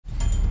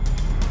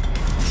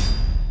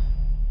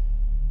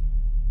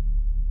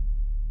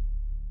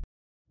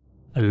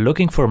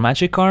Looking for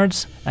magic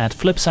cards? At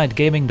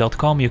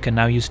flipsidegaming.com you can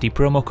now use the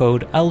promo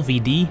code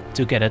LVD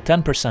to get a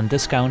 10%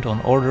 discount on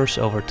orders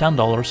over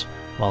 $10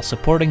 while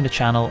supporting the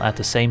channel at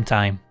the same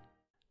time.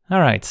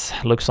 Alright,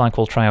 looks like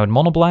we'll try out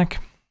Monoblack.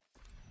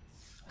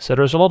 So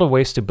there's a lot of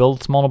ways to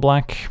build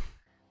Monoblack.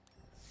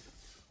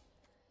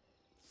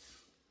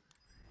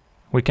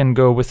 We can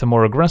go with a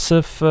more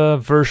aggressive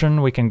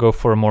version, we can go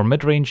for a more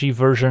mid-rangey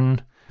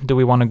version. Do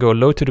we want to go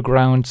low to the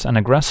ground and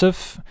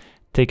aggressive?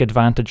 Take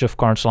advantage of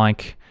cards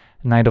like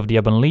Knight of the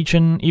Ebon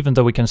Legion, even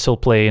though we can still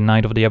play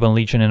Knight of the Ebon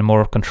Legion in a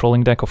more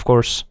controlling deck, of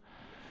course,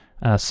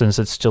 since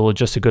it's still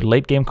just a good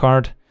late game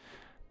card.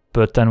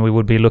 But then we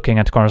would be looking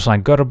at cards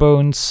like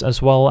Gutterbones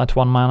as well at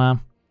 1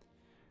 mana.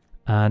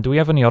 Do we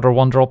have any other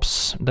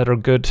 1-drops that are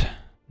good?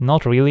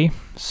 Not really,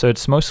 so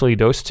it's mostly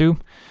those two.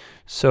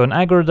 So an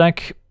aggro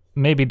deck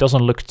maybe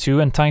doesn't look too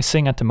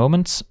enticing at the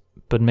moment,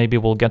 but maybe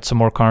we'll get some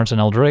more cards in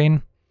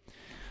Eldraine.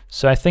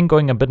 So I think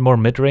going a bit more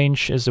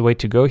mid-range is the way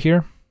to go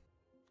here.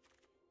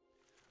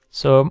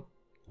 So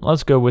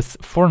let's go with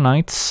 4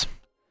 Knights.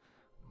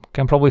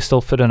 Can probably still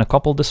fit in a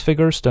couple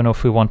disfigures, don't know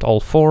if we want all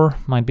 4,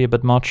 might be a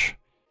bit much.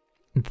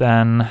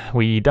 Then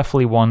we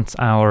definitely want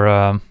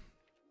our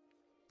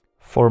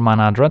 4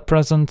 mana Dread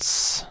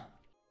Presence.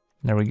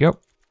 There we go.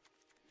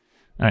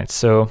 Alright,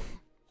 so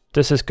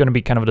this is going to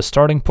be kind of the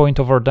starting point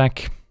of our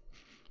deck.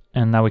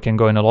 And now we can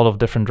go in a lot of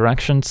different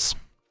directions.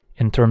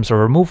 In terms of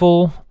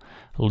removal,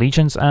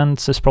 Legion's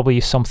End is probably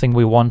something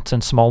we want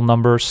in small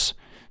numbers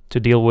to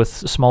deal with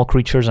small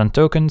creatures and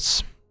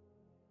tokens.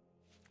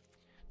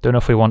 Don't know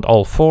if we want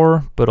all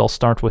 4, but I'll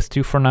start with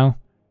 2 for now.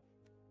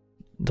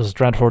 Does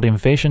Dreadhorde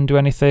Invasion do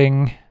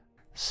anything?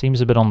 Seems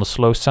a bit on the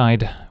slow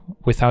side.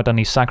 Without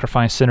any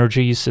sacrifice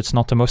synergies, it's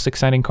not the most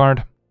exciting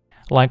card.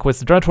 Like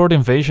with Dreadhorde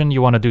Invasion,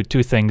 you want to do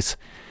 2 things.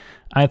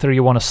 Either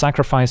you want to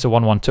sacrifice a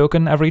 1/1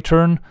 token every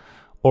turn,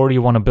 or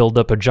you want to build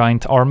up a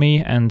giant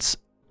army and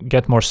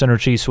get more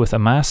synergies with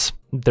Amass.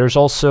 There's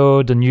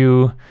also the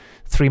new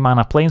 3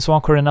 mana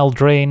Planeswalker in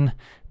Eldraine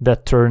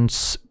that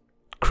turns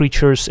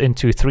creatures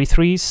into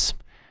 3/3s.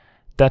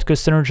 That could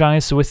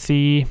synergize with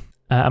the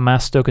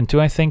Amass token too,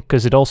 I think,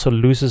 because it also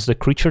loses the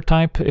creature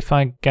type, if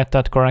I get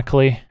that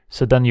correctly.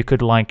 So then you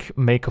could like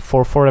make a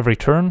 4/4 every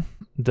turn,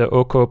 the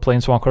Oko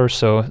Planeswalker,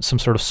 so some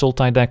sort of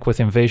Sultai deck with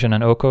Invasion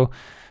and Oko.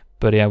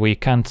 But yeah, we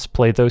can't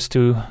play those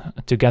two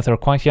together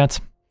quite yet.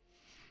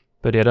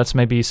 But yeah, that's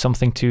maybe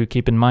something to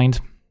keep in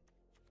mind.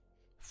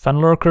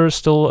 Fenlurker is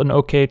still an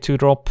okay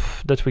 2-drop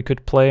that we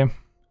could play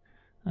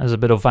as a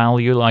bit of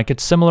value. Like,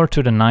 it's similar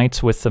to the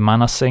Knight with the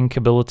mana sink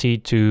ability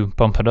to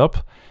bump it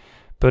up,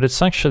 but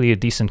it's actually a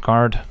decent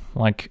card.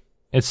 Like,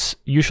 it's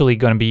usually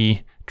going to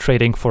be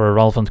trading for a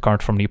relevant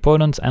card from the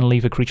opponent and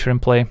leave a creature in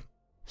play.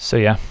 So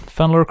yeah,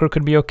 Fenlurker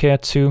could be okay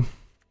at 2.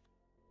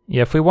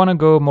 Yeah, if we want to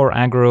go more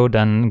aggro,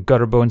 then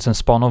Gutterbones and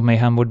Spawn of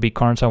Mayhem would be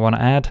cards I want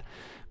to add,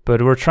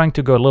 but we're trying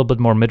to go a little bit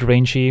more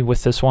mid-rangey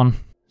with this one.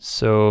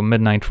 So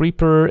Midnight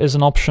Reaper is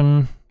an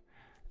option,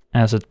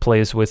 as it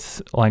plays with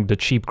like the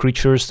cheap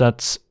creatures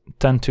that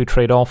tend to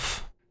trade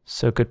off.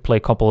 So could play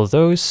a couple of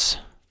those.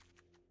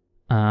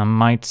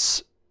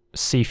 Might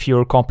see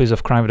fewer copies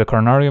of Cry of the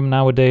Carnarium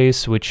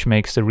nowadays, which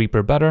makes the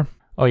Reaper better.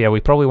 Oh yeah, we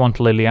probably want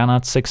Liliana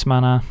at 6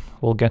 mana.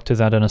 We'll get to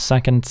that in a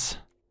second.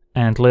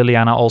 And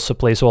Liliana also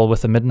plays well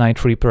with the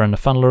Midnight Reaper and the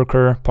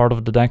Fenlurker part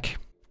of the deck.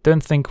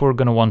 Don't think we're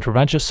going to want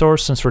Regisaur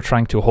since we're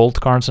trying to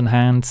hold cards in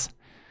hand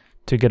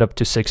to get up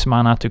to 6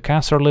 mana to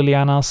cast our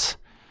Lilianas.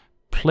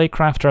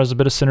 Playcrafter has a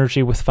bit of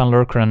synergy with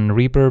Fenlurker and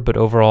Reaper, but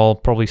overall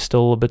probably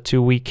still a bit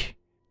too weak.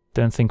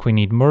 Don't think we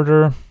need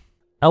Murder.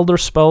 Elder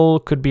Spell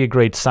could be a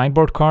great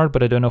sideboard card,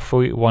 but I don't know if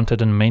we want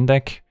it in the main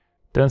deck.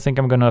 Don't think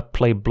I'm gonna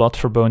play Blood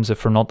for Bones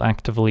if we're not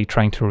actively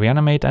trying to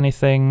reanimate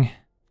anything.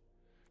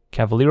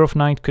 Cavalier of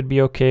Night could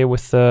be okay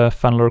with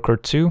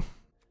Fenlurker too.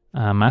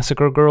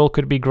 Massacre Girl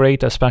could be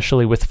great,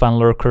 especially with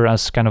Fenlurker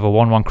as kind of a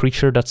 1/1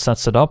 creature that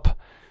sets it up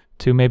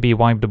to maybe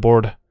wipe the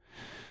board.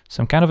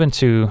 So I'm kind of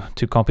into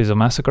 2 copies of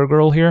Massacre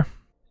Girl here,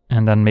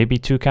 and then maybe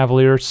 2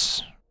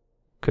 Cavaliers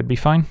could be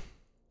fine.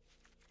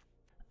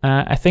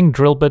 I think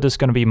Drillbit is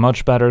going to be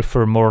much better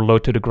for more low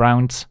to the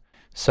ground,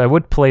 so I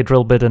would play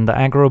Drillbit in the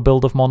aggro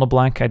build of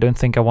Monoblack. I don't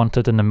think I want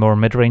it in the more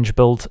mid-range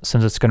build,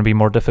 since it's going to be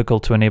more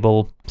difficult to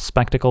enable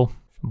Spectacle.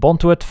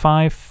 Bontu at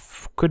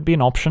 5 could be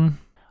an option,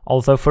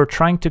 although if we're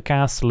trying to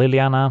cast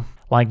Liliana,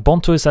 like,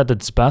 Bontu is at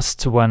its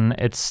best when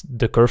it's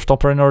the Curve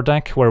Topper in our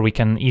deck, where we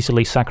can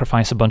easily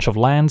sacrifice a bunch of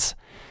lands.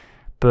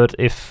 But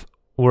if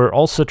we're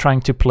also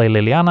trying to play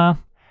Liliana,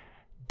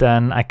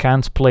 then I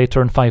can't play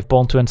turn 5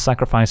 Bontu and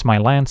sacrifice my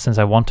lands, since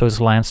I want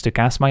those lands to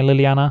cast my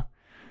Liliana.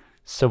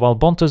 So while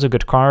Bontu is a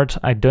good card,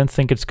 I don't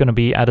think it's going to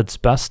be at its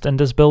best in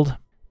this build.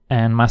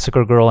 And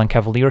Massacre Girl and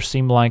Cavalier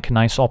seem like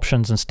nice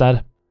options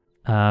instead.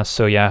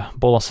 So yeah,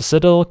 Bolas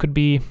Citadel could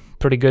be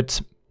pretty good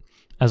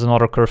as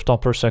another Curve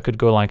Topper, so I could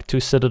go like 2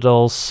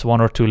 Citadels,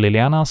 1 or 2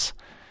 Lilianas.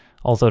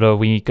 Although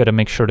we gotta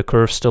make sure the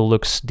curve still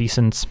looks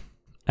decent.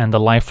 And the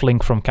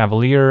lifelink from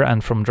Cavalier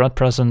and from Dread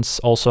Presence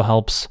also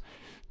helps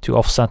to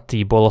offset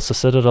the Bolas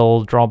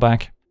Citadel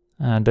drawback.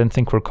 I don't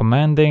think we're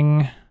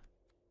commanding.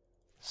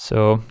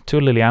 So 2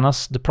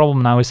 Lilianas. The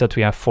problem now is that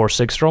we have 4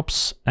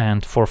 6-drops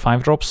and 4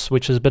 5-drops,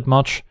 which is a bit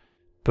much.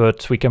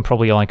 But we can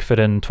probably like fit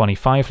in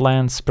 25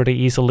 lands pretty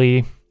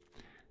easily.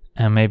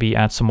 And maybe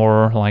add some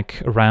more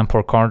like ramp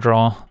or card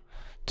draw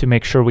to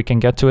make sure we can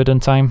get to it in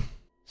time.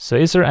 So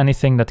is there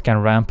anything that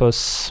can ramp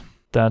us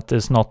that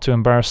is not too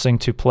embarrassing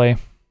to play?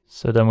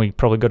 So then we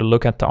probably got to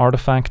look at the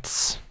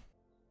artifacts.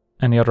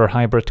 Any other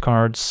hybrid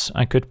cards?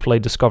 I could play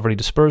Discovery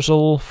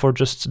Dispersal for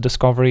just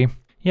Discovery.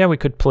 Yeah, we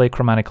could play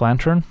Chromatic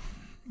Lantern.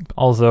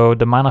 Although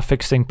the mana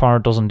fixing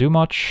part doesn't do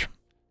much.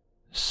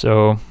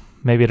 So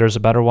maybe there's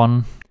a better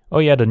one. Oh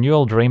yeah, the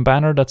Newell Drain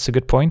Banner, that's a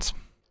good point.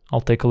 I'll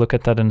take a look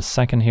at that in a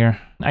second here.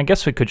 I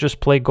guess we could just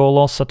play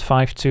Golos at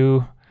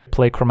 5-2,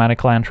 play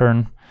Chromatic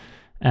Lantern,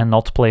 and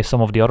not play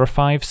some of the other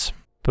 5s.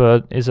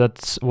 But is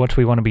that what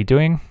we want to be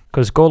doing?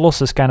 Because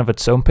Golos is kind of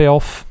its own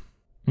payoff.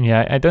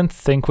 Yeah, I don't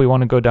think we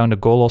want to go down the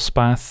Golos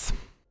path.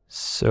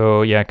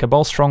 So yeah,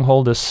 Cabal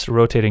Stronghold is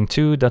rotating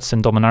 2, that's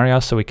in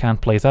Dominaria, so we can't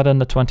play that in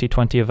the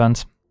 2020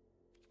 event.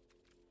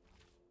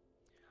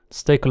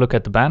 Let's take a look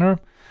at the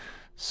banner.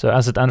 So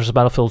as it enters the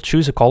battlefield,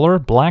 choose a color,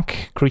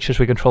 black. Creatures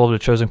we control of the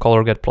chosen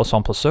color get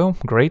 +1/+0,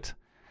 great.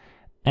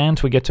 And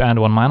we get to add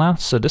 1 mana,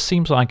 so this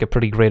seems like a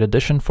pretty great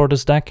addition for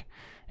this deck.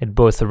 It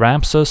both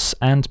ramps us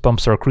and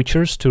bumps our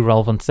creatures to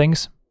relevant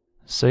things.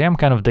 So yeah, I'm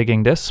kind of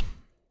digging this.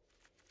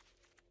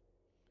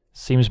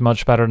 Seems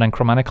much better than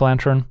Chromatic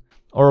Lantern.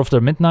 Or of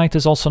the Midnight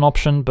is also an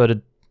option,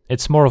 but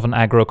it's more of an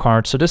aggro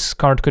card. So this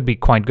card could be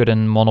quite good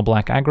in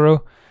Monoblack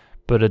aggro,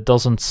 but it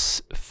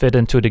doesn't fit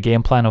into the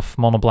game plan of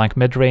Monoblack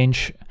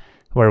Midrange,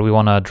 where we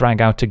want to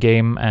drag out the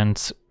game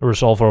and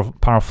resolve our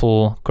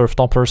powerful curve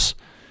toppers,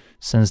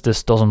 since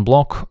this doesn't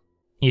block.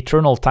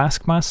 Eternal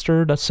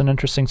Taskmaster, that's an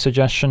interesting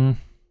suggestion.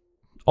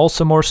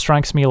 Also more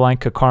strikes me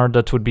like a card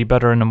that would be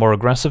better in a more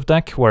aggressive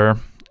deck, where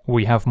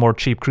we have more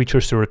cheap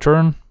creatures to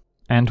return,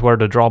 and where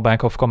the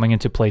drawback of coming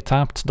into play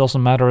tapped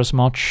doesn't matter as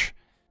much.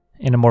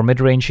 In a more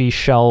mid-rangey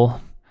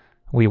shell,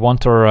 we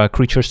want our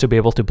creatures to be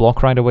able to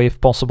block right away if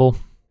possible.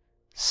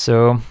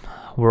 So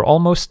we're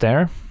almost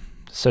there.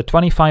 So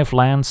 25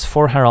 lands,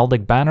 4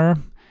 Heraldic Banner,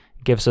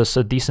 gives us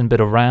a decent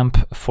bit of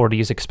ramp for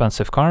these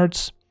expensive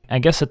cards. I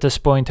guess at this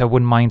point I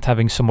wouldn't mind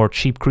having some more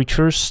cheap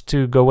creatures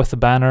to go with the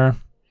banner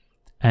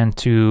and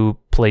to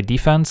play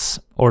defense,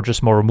 or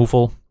just more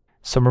removal.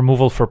 Some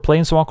removal for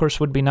Planeswalkers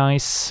would be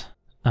nice.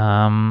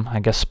 I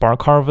guess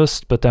Spark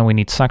Harvest, but then we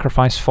need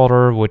Sacrifice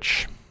Fodder,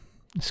 which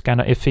is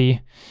kind of iffy.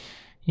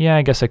 Yeah,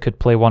 I guess I could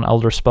play 1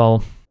 Elder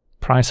Spell.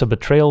 Price of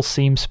Betrayal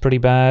seems pretty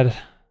bad.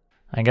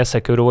 I guess I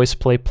could always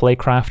play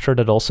Playcrafter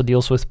that also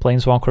deals with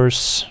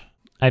Planeswalkers.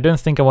 I don't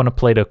think I want to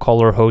play the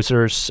Color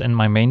Hosers in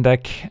my main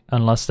deck,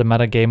 unless the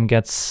metagame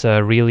gets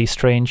really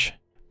strange.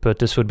 But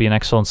this would be an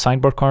excellent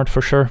sideboard card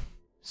for sure.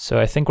 So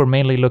I think we're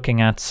mainly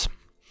looking at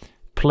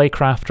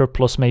Playcrafter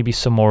plus maybe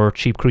some more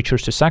cheap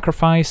creatures to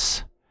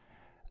sacrifice.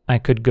 I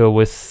could go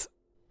with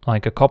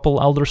like a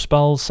couple Elder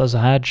Spells as a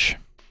hedge,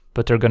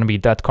 but they're going to be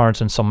dead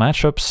cards in some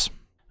matchups.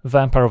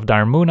 Vampire of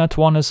Dire Moon at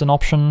 1 is an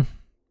option.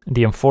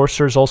 The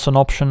Enforcer is also an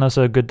option as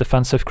a good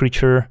defensive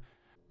creature.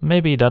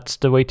 Maybe that's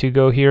the way to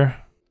go here.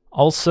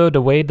 Also,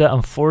 the way the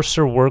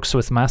Enforcer works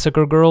with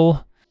Massacre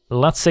Girl,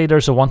 let's say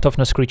there's a 1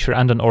 toughness creature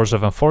and an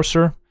Orzhov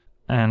Enforcer,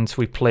 and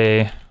we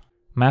play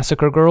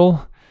Massacre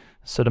Girl.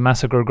 So the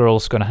Massacre Girl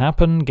is going to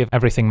happen, give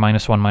everything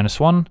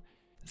 -1/-1.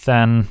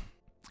 Then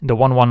the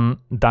 1/1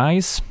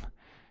 dies,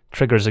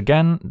 triggers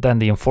again, then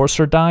the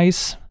Enforcer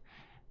dies.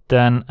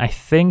 Then I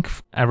think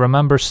I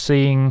remember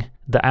seeing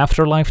the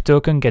Afterlife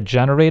token get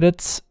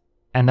generated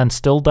and then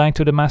still die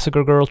to the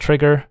Massacre Girl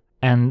trigger,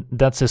 and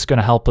that's just going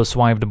to help us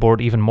wipe the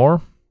board even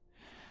more.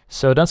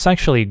 So that's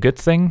actually a good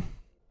thing.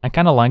 I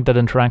kind of like that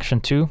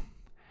interaction too.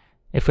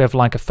 If we have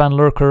like a Fen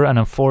Lurker, an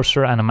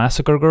Enforcer, and a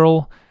Massacre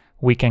Girl,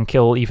 we can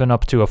kill even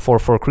up to a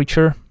 4/4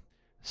 creature.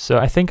 So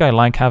I think I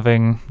like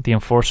having the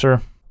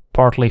Enforcer,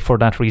 partly for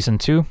that reason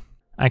too.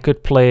 I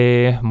could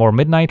play more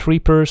Midnight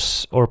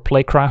Reapers or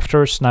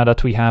Playcrafters now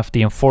that we have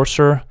the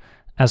Enforcer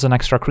as an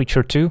extra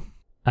creature too.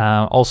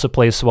 Also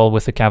plays well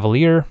with the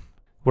Cavalier.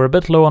 We're a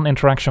bit low on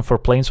interaction for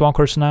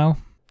Planeswalkers now,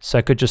 so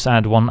I could just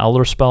add 1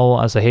 Elder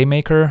Spell as a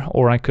Haymaker,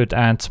 or I could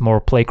add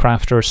more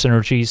Playcrafter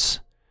synergies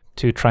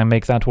to try and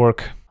make that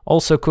work.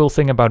 Also, cool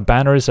thing about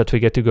Banner is that we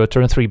get to go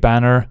turn 3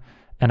 Banner,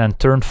 and then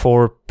turn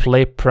 4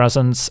 play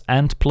Presence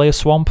and play a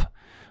Swamp.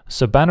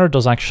 So Banner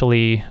does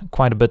actually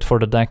quite a bit for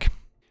the deck.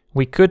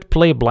 We could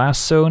play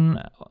Blast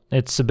Zone.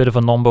 It's a bit of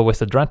a nombo with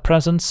the Dread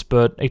Presence,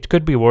 but it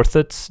could be worth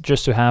it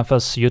just to have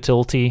as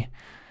utility,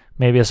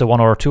 maybe as a 1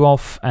 or 2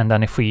 off, and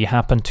then if we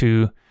happen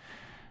to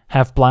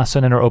have Blast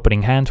Zone in our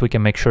opening hand, we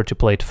can make sure to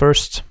play it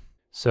first.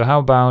 So how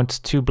about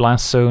 2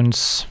 Blast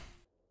Zones?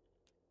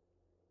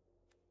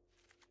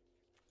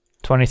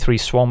 23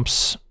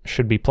 Swamps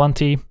should be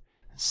plenty.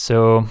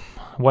 So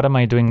what am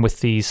I doing with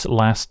these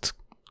last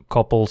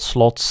couple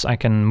slots? I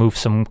can move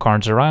some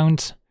cards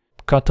around,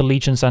 cut the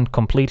Legion's End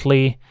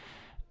completely,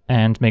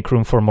 and make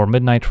room for more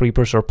Midnight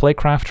Reapers or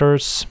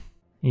Playcrafters.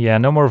 Yeah,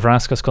 no more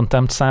Vraska's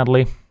Contempt,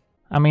 sadly.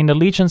 I mean, the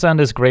Legion's End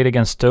is great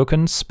against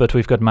tokens, but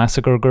we've got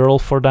Massacre Girl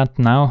for that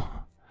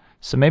now.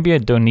 So maybe I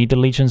don't need the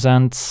Legion's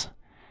End,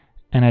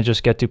 and I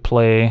just get to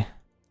play a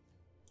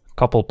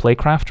couple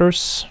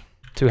Playcrafters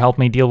to help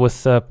me deal with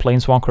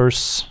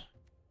Planeswalkers,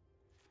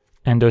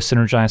 and those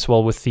synergize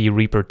well with the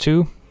Reaper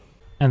too.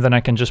 And then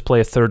I can just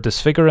play a third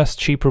Disfigure as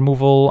cheap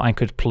removal. I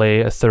could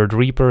play a third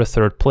Reaper, a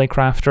third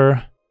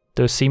Playcrafter.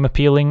 Those seem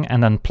appealing,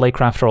 and then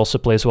Playcrafter also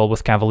plays well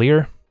with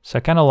Cavalier. So I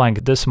kind of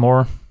like this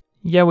more.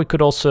 Yeah, we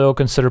could also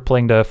consider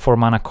playing the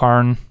 4-mana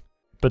Karn,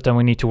 but then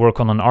we need to work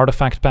on an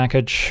artifact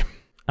package.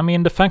 I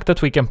mean, the fact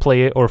that we can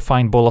play or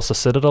find Bolas a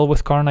Citadel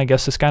with Karn, I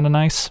guess, is kind of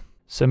nice.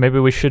 So maybe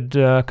we should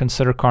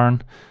consider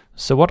Karn.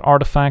 So what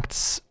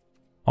artifacts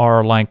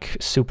are like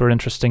super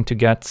interesting to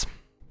get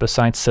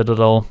besides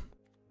Citadel?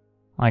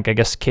 Like, I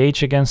guess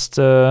Cage against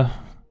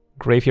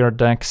graveyard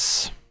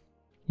decks.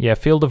 Yeah,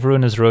 Field of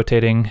Ruin is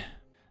rotating.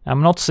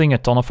 I'm not seeing a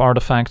ton of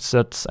artifacts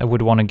that I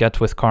would want to get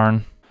with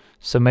Karn.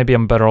 So maybe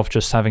I'm better off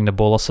just having the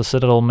Bolas a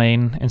Citadel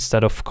main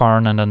instead of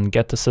Karn and then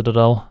get the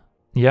Citadel.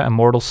 Yeah,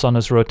 Immortal Sun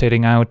is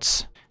rotating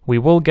out. We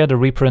will get a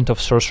reprint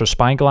of Sorcerer's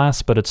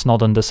Spyglass, but it's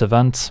not in this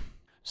event.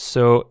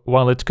 So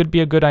while it could be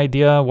a good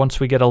idea once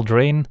we get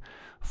Eldraine,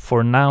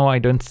 for now I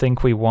don't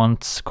think we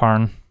want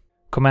Karn.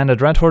 Commanded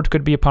Redhorde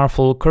could be a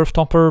powerful curve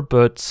topper,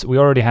 but we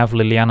already have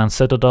Liliana and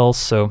Citadel,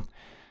 so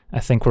I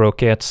think we're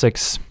okay at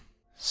 6.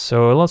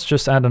 So let's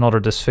just add another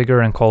Disfigure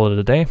and call it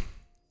a day.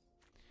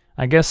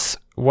 I guess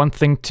one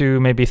thing to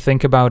maybe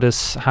think about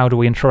is how do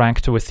we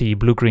interact with the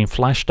blue-green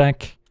flash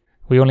deck.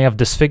 We only have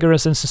Disfigure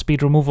as instant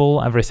speed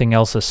removal, everything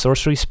else is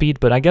sorcery speed,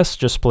 but I guess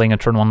just playing a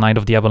turn 1 Knight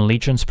of the Ebon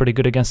Legion is pretty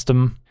good against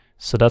them.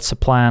 So that's a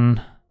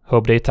plan.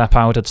 Hope they tap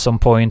out at some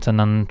point and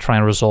then try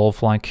and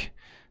resolve like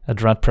a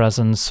Dread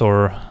Presence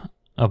or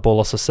a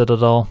Bolas a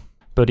Citadel.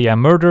 But yeah,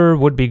 Murder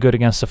would be good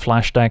against the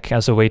flash deck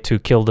as a way to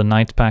kill the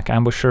Night Pack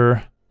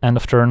Ambusher end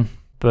of turn.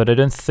 But I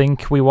don't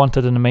think we want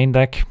it in the main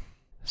deck.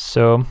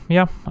 So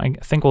yeah, I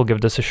think we'll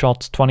give this a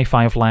shot.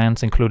 25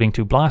 lands, including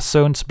 2 Blast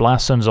Zones.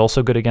 Blast Zone is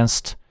also good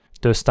against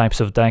those types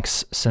of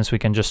decks, since we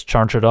can just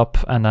charge it up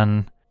and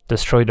then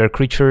destroy their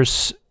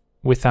creatures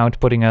without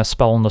putting a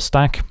spell on the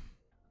stack.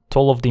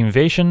 Toll of the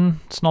Invasion,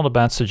 it's not a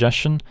bad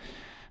suggestion.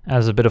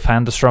 As a bit of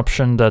hand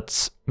disruption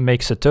that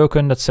makes a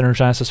token that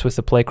synergizes with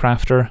the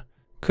Playcrafter.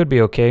 Could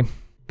be okay,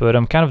 but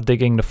I'm kind of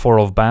digging the 4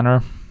 of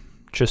Banner,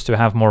 just to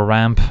have more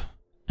ramp,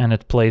 and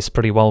it plays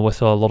pretty well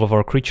with a lot of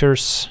our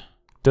creatures.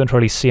 Don't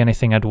really see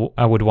anything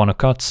I would want to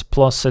cut,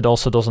 plus it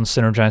also doesn't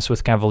synergize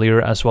with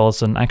Cavalier as well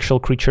as an actual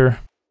creature.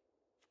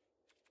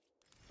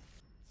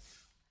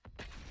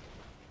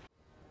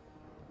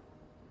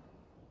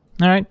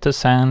 Alright,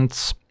 this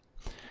hand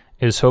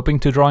is hoping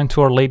to draw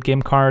into our late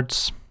game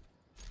cards.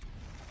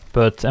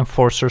 But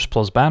Enforcers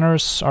plus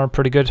Banners are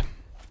pretty good.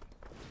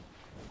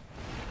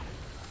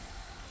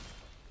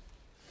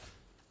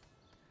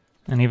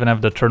 And even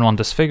have the turn 1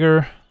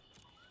 Disfigure.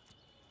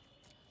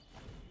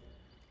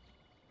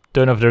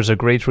 Don't know if there's a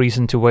great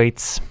reason to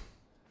wait.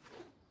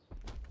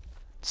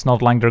 It's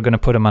not like they're gonna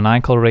put a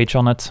Maniacal Rage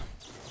on it.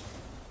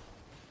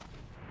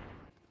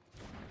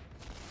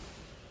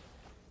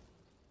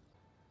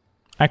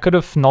 I could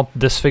have not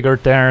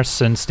Disfigured there,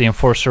 since the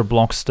Enforcer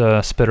blocks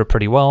the Spitter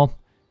pretty well.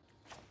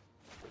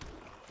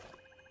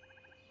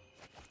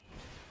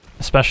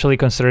 Especially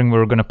considering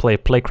we're going to play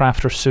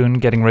Playcrafter soon,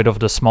 getting rid of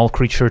the small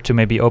creature to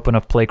maybe open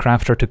up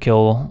Playcrafter to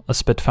kill a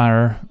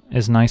Spitfire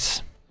is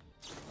nice.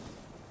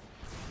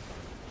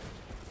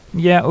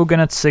 Yeah, Ugin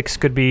at 6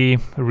 could be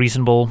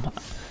reasonable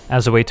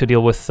as a way to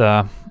deal with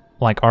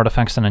like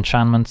artifacts and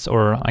enchantments,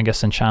 or I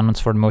guess enchantments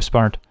for the most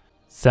part,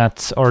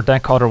 that our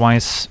deck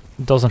otherwise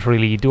doesn't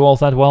really do all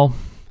that well.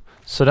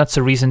 So that's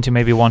a reason to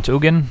maybe want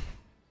Ugin.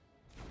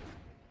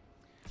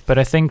 But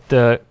I think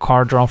the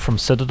card draw from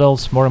Citadel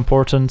is more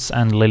important,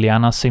 and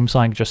Liliana seems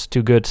like just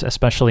too good,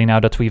 especially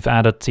now that we've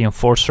added the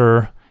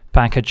Enforcer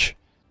package.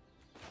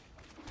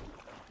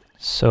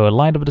 So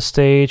light up the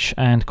stage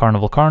and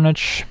Carnival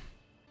Carnage.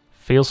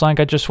 Feels like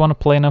I just want to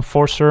play an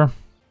Enforcer.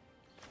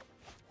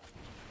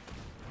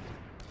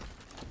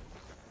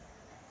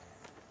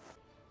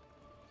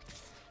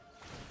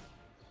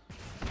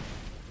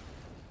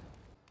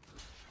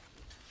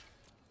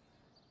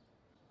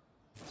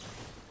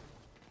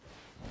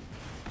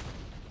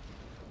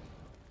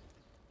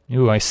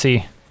 Ooh, I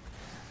see.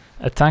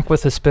 Attack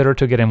with the Spitter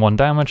to get in 1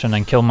 damage and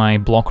then kill my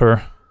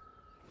blocker.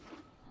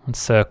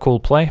 That's a cool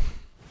play.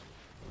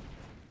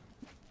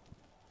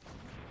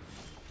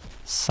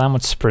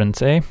 Samut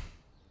Sprint, eh?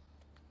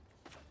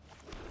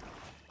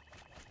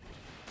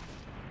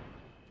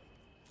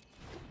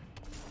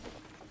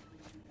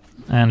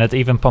 And it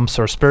even pumps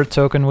our Spirit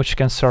token, which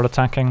can start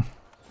attacking.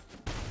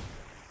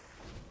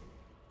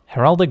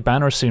 Heraldic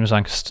Banner seems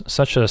like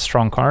such a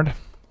strong card.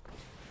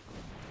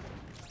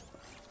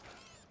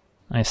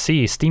 I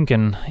see,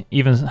 Steamkin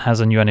even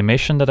has a new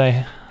animation that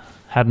I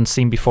hadn't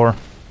seen before.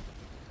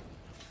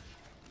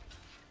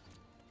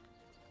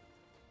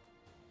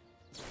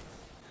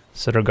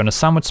 So they're gonna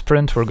Samut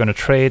Sprint, we're gonna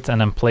trade,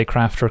 and then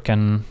Playcrafter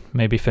can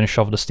maybe finish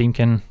off the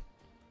Steamkin.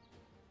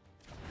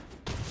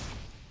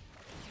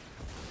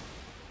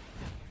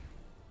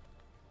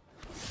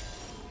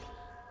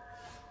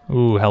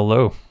 Ooh,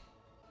 hello.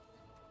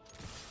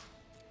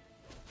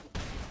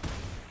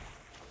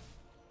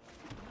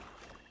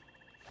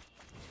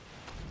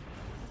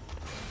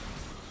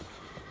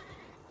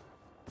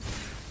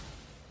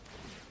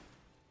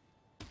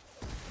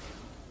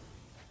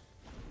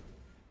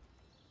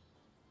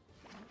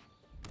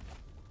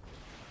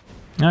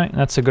 Alright,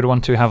 that's a good one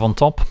to have on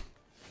top.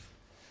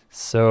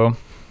 So,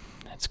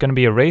 it's gonna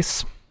be a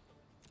race.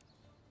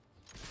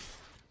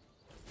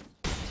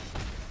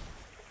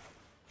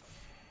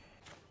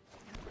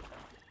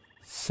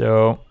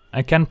 So,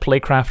 I can play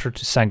Crafter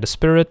to sack the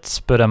spirits,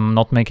 but I'm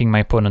not making my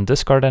opponent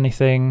discard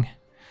anything.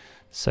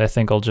 So I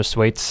think I'll just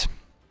wait.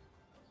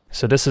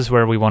 So this is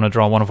where we want to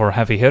draw one of our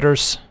heavy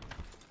hitters.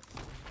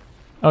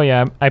 Oh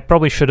yeah, I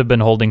probably should have been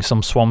holding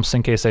some swamps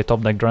in case I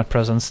top deck Dread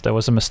Presence. That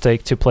was a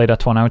mistake to play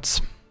that one out.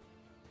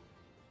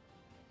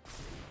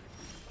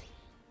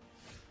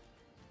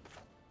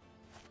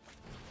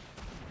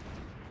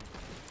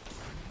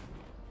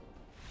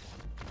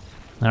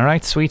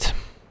 Alright, sweet.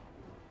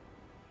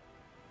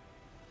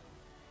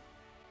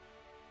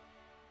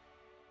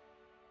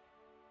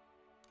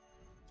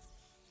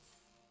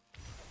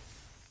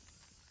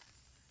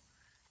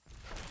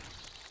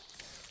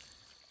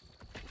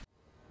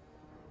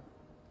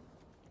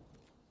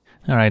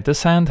 Alright,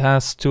 this hand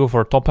has two of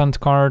our top end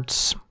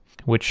cards,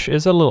 which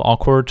is a little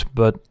awkward,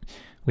 but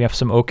we have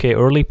some okay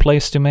early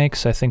plays to make,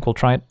 so I think we'll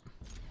try it.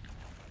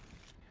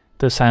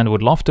 This hand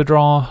would love to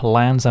draw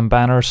lands and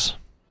banners.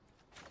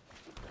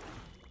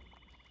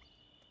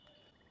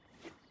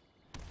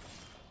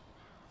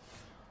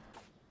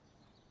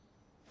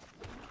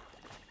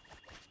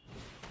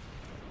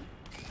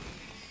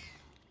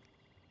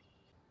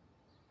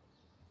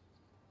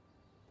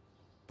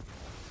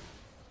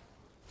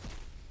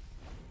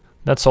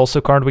 That's also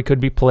a card we could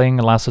be playing,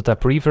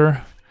 Lassotep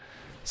Reaver,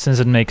 since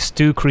it makes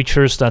two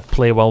creatures that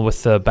play well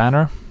with the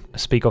banner.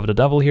 Speak of the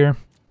devil here.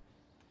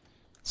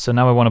 So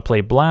now I want to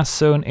play Blast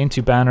Zone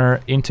into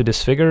banner, into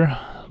Disfigure.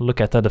 Look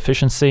at that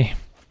efficiency.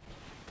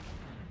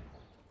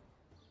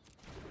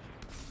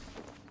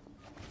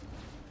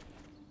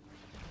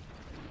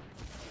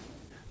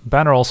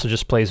 Banner also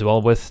just plays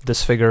well with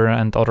Disfigure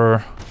and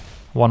other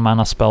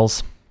 1-mana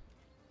spells.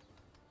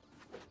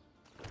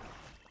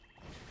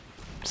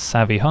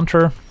 Savvy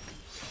Hunter.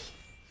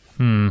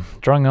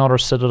 Drawing another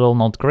Citadel,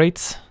 not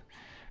great.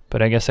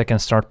 But I guess I can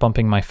start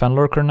pumping my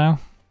Fenlurker now.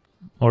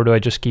 Or do I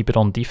just keep it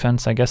on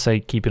defense? I guess I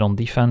keep it on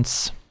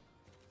defense.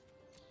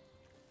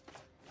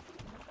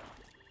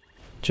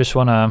 Just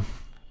wanna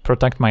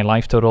protect my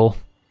life total.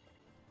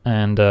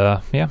 And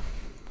yeah,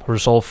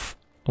 resolve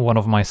one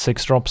of my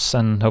 6 drops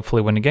and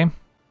hopefully win the game.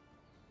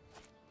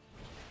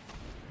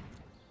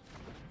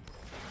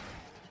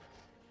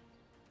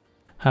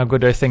 How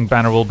good do I think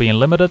Banner will be in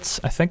Limited?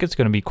 I think it's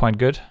gonna be quite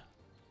good.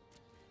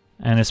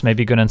 And it's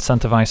maybe gonna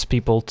incentivize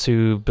people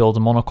to build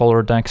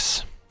monocolor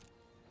decks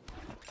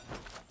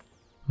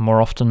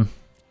more often.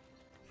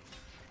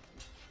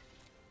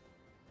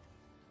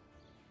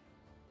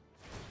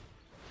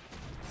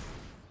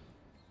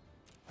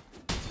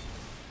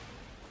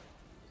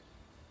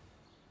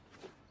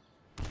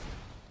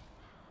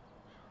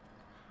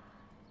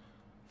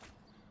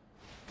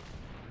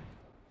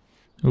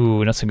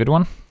 Ooh, that's a good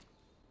one.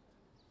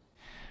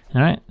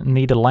 Alright,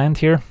 need a land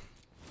here.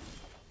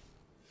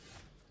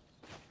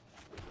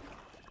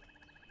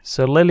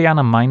 So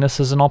Liliana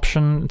Minus is an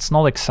option. It's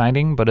not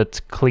exciting, but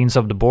it cleans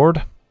up the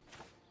board.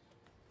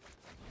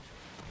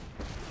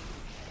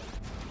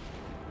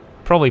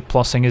 Probably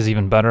plussing is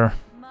even better.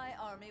 My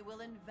army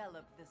will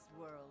envelop this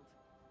world.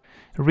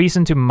 A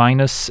reason to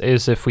minus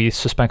is if we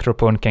suspect our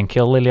opponent can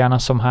kill Liliana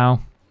somehow.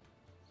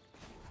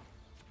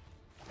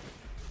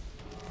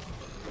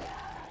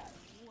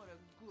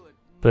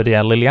 But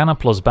yeah, Liliana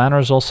plus Banner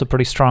is also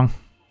pretty strong.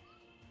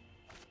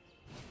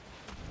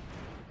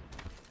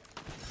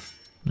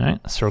 Alright,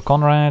 Sir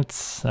Conrad,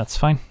 that's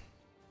fine.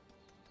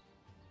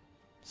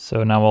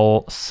 So now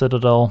I'll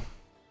Citadel.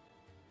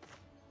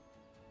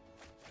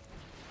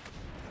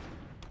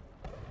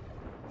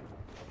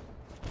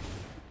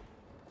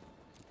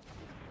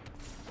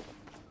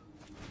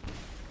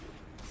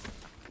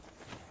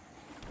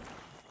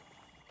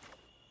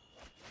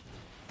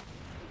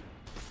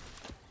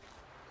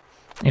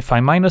 If I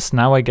minus,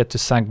 now I get to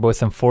sack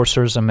both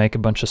Enforcers and make a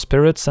bunch of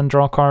Spirits and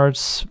draw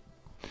cards.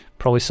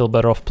 Probably still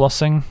better off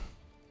plussing.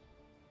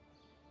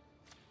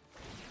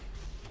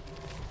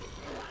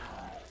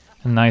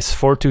 A nice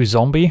 4/2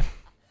 zombie.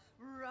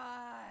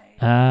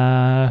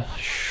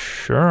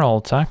 Sure, I'll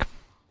attack.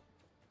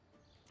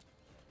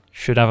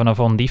 Should have enough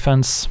on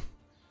defense.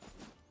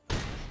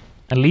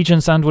 A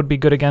Legion's End would be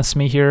good against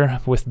me here,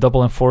 with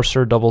double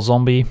Enforcer, double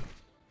zombie.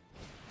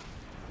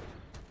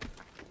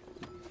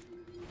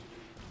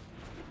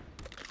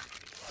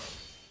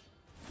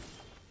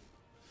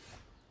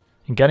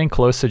 Getting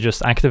close to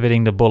just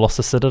activating the Bull of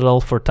the Citadel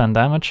for 10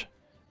 damage.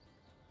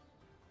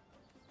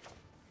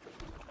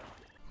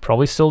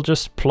 Probably still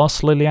just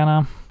plus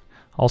Liliana.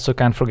 Also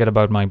can't forget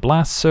about my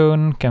Blast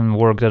Zone, can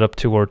work that up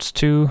towards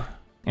 2.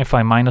 If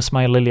I minus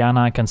my Liliana,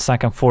 I can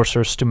sack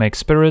Enforcers to make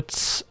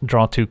spirits,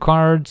 draw 2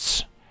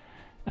 cards,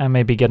 and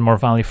maybe get more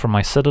value from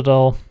my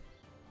Citadel,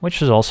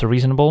 which is also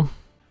reasonable.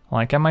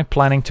 Like, am I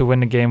planning to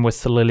win the game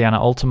with the Liliana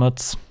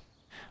Ultimate?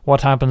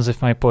 What happens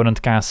if my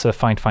opponent casts a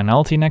Find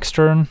Finality next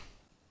turn?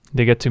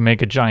 They get to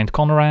make a giant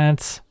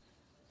Conrad.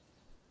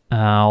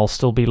 I'll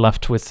still be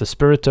left with the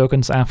Spirit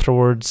tokens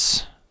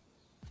afterwards,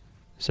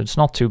 so it's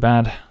not too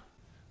bad.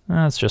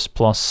 That's just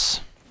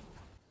plus.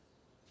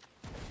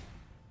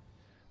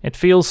 It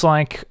feels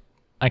like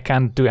I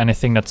can't do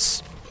anything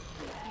that's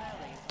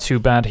too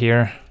bad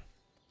here.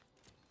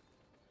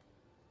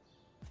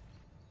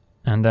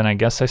 And then I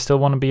guess I still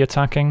want to be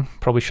attacking.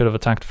 Probably should have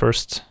attacked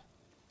first.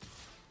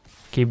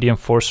 Keep the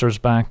Enforcers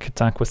back,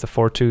 attack with the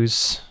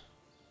 4/2s.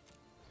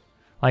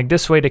 Like,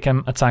 this way they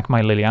can attack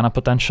my Liliana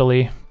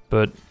potentially,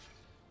 but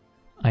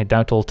I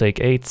doubt I'll take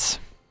 8.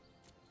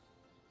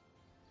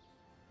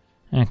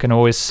 And I can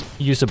always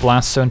use the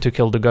Blast Zone to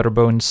kill the Gutter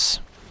Bones.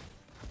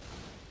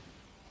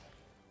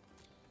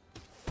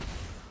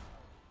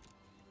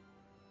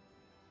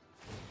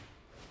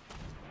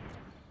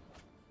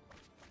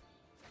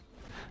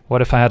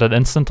 What if I had an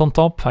instant on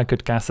top? I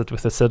could cast it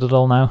with the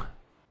Citadel now.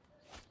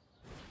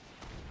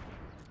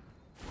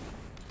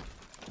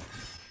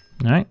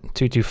 Alright,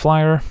 2/2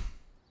 flyer.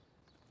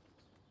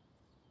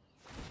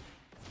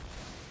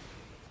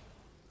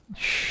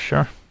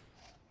 Sure.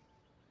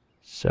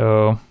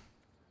 So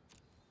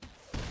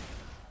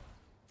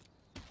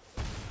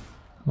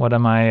what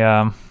am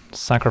I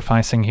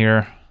sacrificing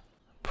here?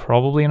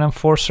 Probably an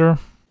Enforcer.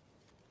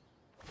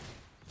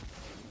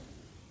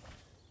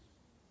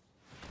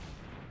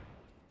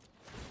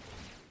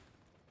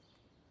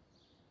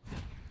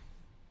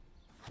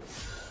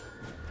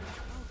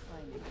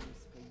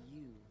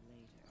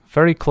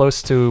 Very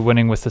close to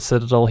winning with the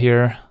Citadel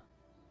here.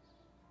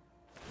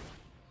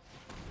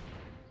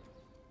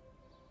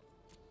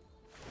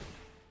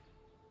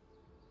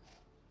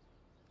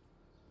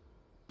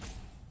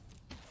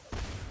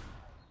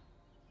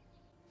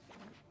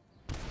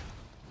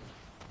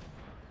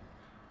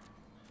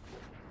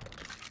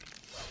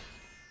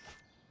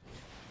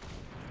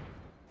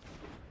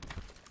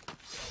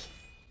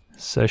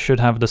 So I should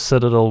have the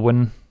Citadel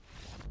win.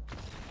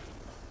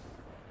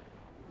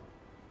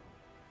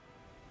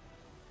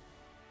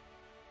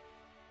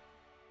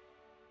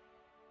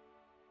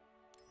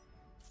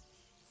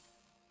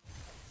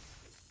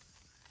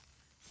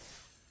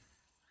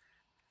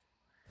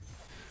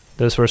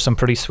 Those were some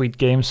pretty sweet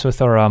games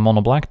with our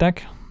Monoblack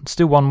deck. Let's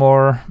do one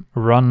more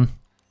run.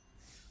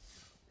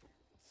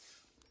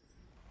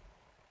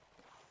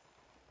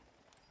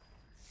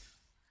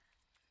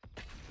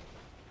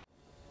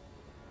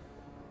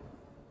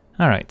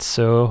 Alright,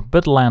 so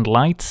bit land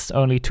light,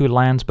 only 2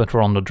 lands but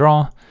we're on the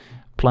draw.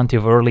 Plenty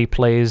of early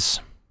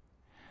plays.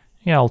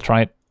 Yeah, I'll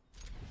try it.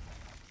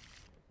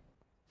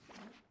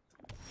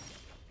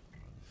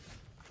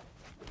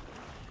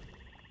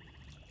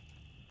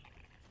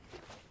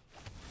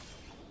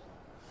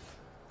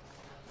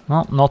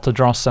 Well, not the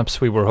draw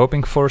steps we were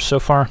hoping for so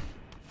far.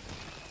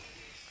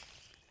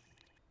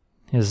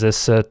 Is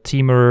this a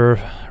Temur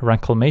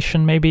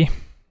Reclamation, maybe?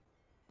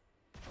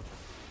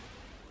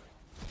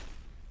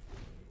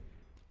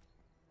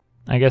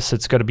 I guess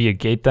it's gotta be a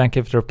gate deck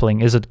if they're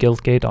playing Izzet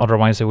Guildgate,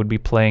 otherwise they would be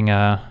playing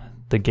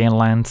the Gain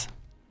Land.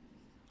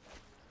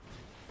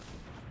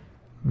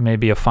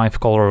 Maybe a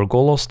 5-color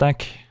Golos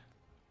deck.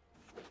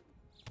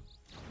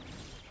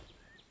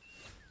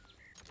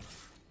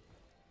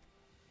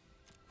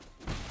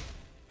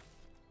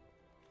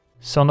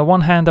 So on the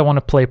one hand I want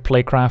to play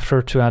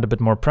Playcrafter to add a bit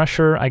more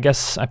pressure. I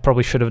guess I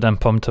probably should have then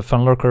pumped a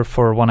Funlurker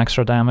for 1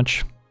 extra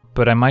damage.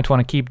 But I might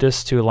want to keep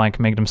this to like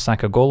make them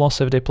stack a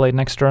Golos if they play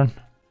next turn.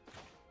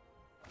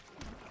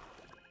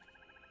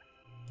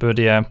 But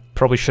yeah,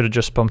 probably should have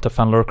just pumped a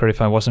Funlurker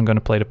if I wasn't going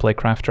to play the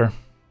Playcrafter.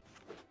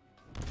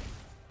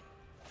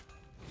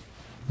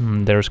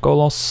 There's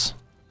Golos.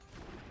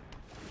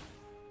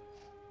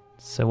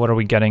 So what are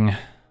we getting?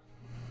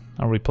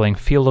 Are we playing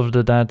Field of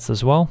the Dead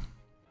as well?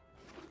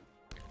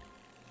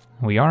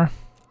 We are.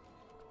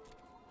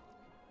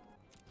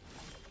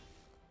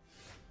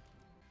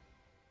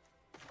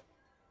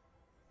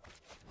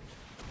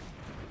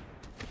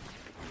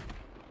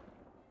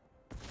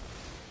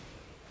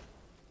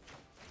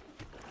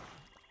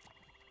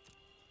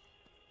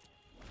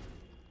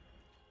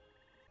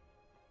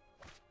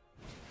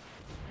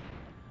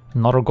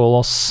 Another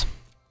Golos.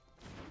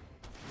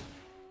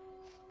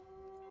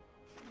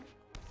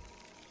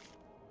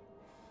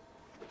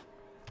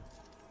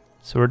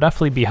 So we're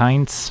definitely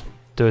behind.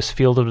 Those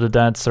Field of the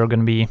Deads are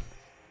going to be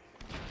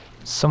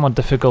somewhat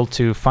difficult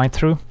to fight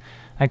through.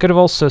 I could have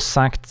also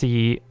sacked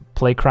the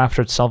Playcrafter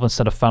itself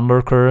instead of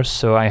Funlurker,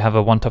 so I have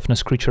a 1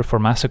 toughness creature for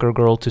Massacre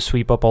Girl to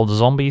sweep up all the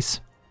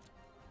zombies.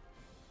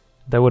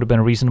 That would have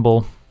been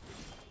reasonable.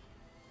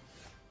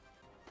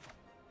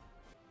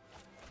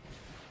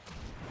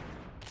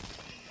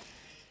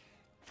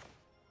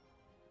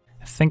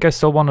 I think I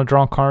still want to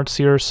draw cards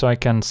here so I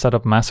can set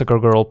up Massacre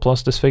Girl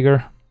plus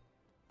Disfigure.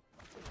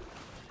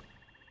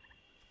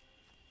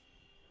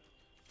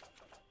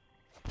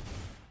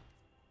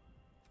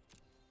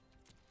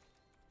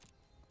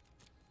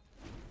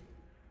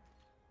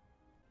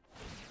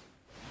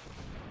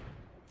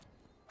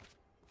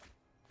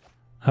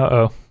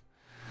 Uh-oh.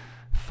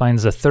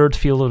 Finds a third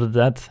Field of the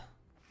Dead.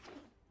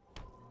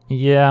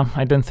 Yeah,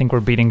 I didn't think we're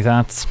beating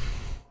that.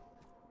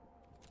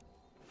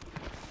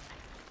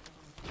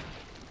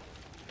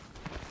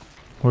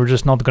 We're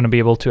just not going to be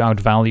able to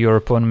outvalue our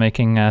opponent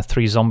making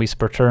 3 zombies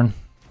per turn.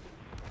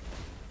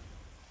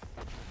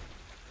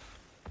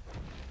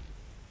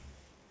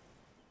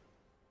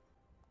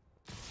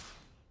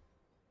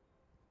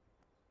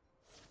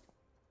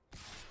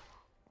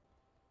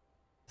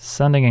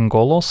 Sending in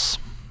Golos.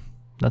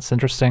 That's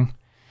interesting.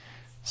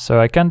 So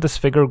I can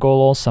disfigure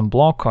Golos and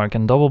block, or I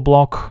can double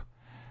block.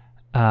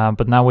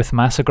 But now with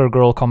Massacre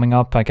Girl coming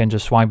up, I can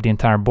just wipe the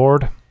entire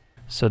board.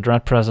 So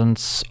Dread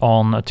Presence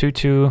on a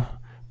 2/2,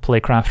 play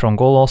Crafter on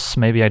Golos.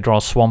 Maybe I draw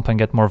Swamp and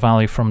get more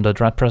value from the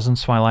Dread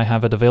Presence while I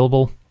have it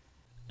available.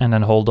 And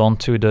then hold on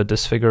to the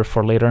Disfigure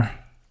for later.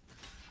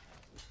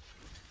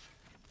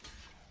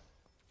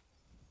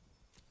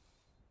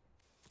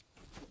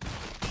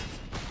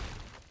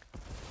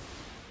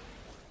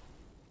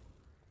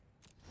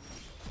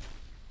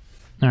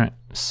 Alright,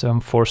 so I'm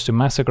forced to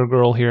Massacre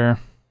Girl here.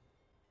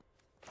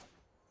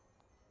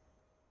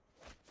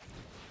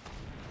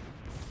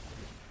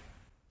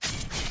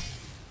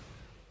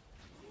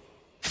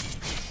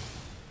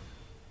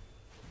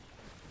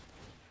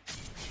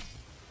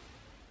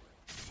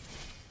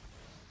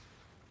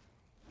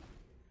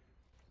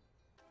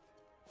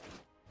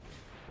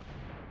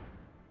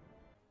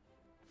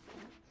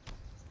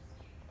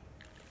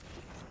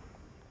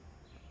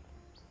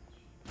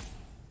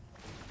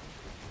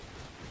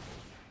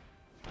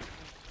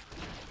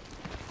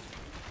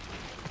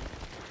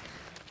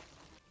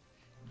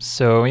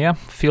 So yeah,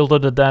 Field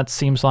of the Dead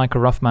seems like a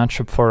rough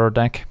matchup for our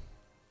deck.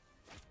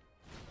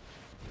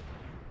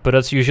 But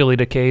that's usually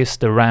the case.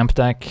 The ramp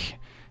deck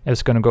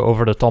is going to go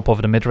over the top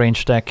of the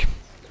mid-range deck.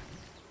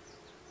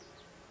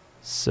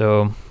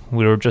 So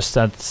we're just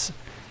at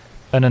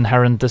an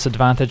inherent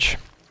disadvantage.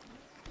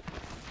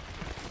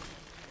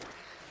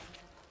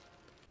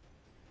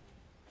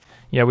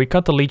 Yeah, we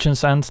cut the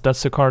Legion's End.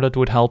 That's the card that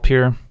would help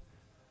here.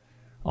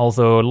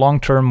 Although long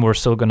term we're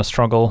still going to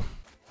struggle.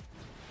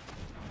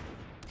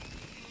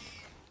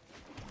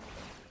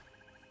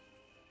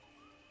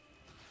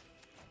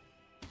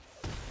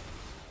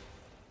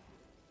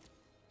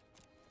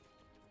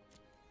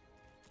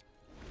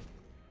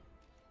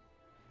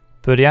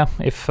 But yeah,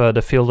 if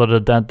the Field of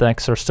the Dead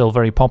decks are still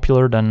very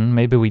popular, then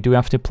maybe we do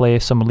have to play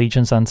some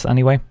Legion's Ends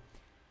anyway.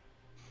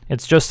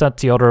 It's just that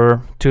the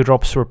other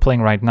 2-drops we're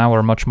playing right now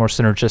are much more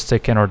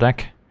synergistic in our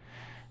deck.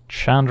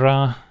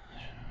 Chandra,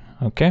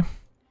 okay.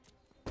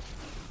 Let's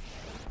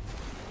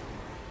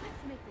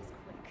make this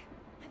quick.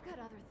 I've got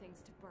other things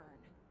to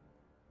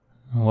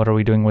burn. What are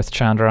we doing with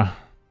Chandra?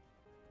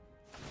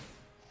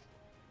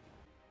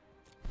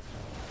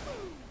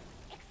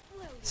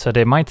 So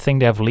they might think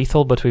they have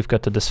lethal, but we've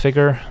got the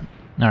Disfigure.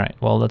 Alright,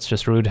 well that's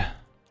just rude.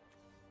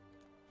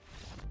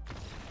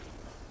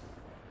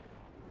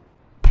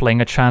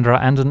 Playing a Chandra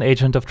and an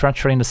Agent of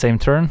Treachery in the same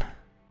turn.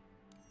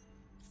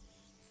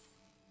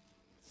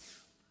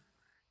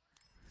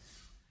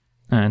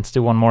 And let's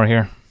do one more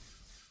here.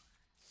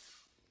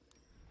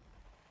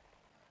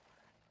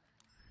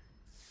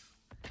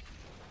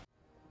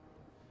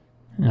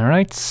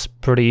 Alright,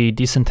 pretty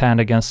decent hand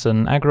against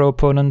an aggro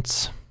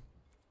opponent.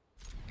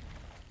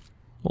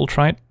 We'll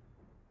try it.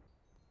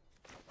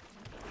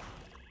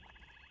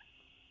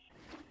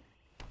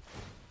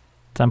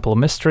 Temple of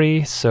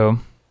Mystery, so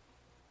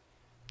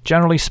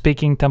generally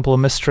speaking, Temple of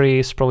Mystery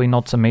is probably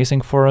not amazing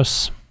for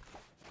us,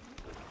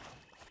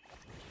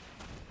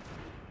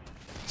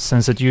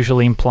 since it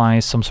usually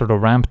implies some sort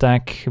of ramp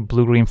deck.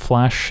 Blue-green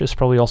Flash is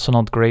probably also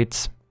not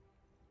great.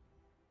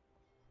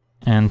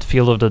 And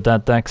Field of the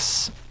Dead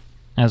decks,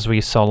 as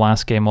we saw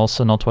last game,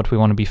 also not what we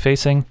want to be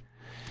facing.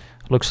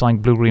 Looks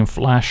like Blue-green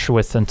Flash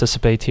with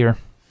Anticipate here.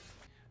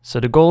 So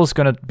the goal is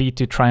going to be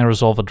to try and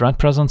resolve a Dread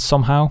Presence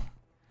somehow.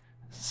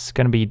 It's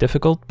going to be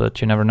difficult,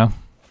 but you never know.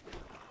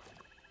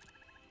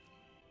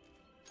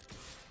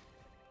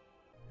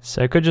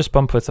 So I could just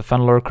bump with a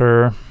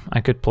Fenlurker.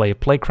 I could play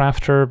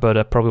Playcrafter, but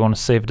I probably want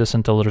to save this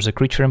until there's a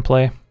creature in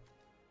play.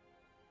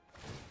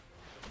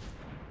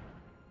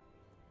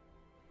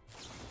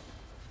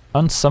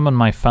 Unsummon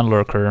my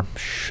Fenlurker,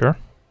 sure.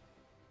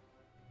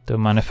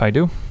 Don't mind if I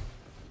do.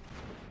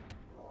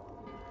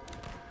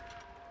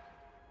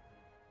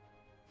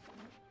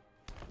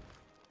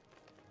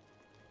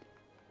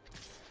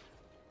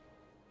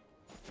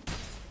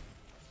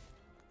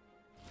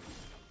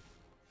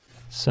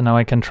 So now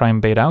I can try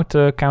and bait out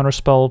a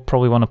counterspell.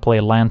 Probably want to play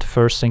land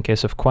first in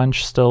case of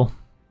Quench still.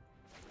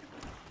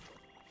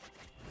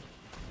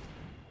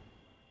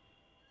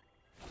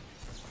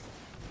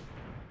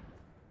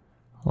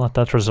 Let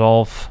that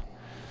resolve.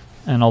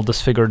 And I'll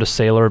disfigure the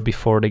Sailor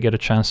before they get a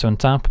chance to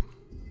untap.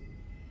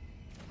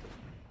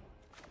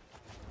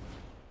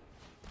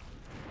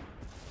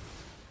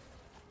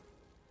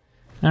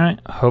 Alright,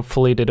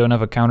 hopefully they don't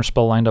have a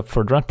counterspell lined up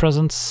for Dread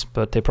Presence,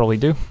 but they probably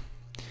do.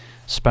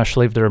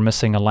 Especially if they're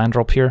missing a land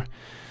drop here.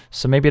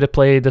 So maybe the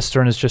play this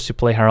turn is just to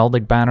play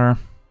Heraldic Banner.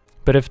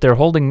 But if they're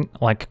holding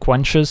like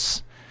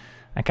Quenches,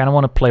 I kind of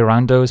want to play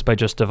around those by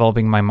just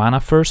developing my mana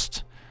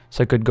first.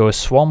 So I could go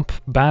Swamp,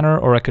 Banner,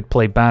 or I could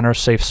play Banner,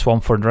 save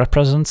Swamp for Dread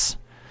Presence.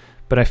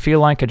 But I feel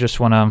like I just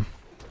want to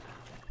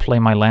play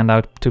my land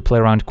out to play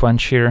around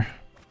Quench here.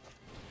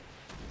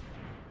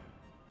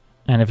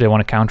 And if they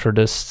want to counter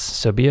this,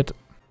 so be it.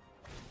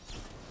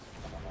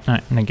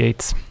 Alright,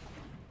 negate.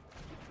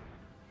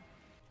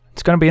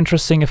 It's gonna be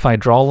interesting if I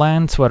draw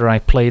land, whether I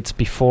play it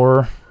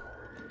before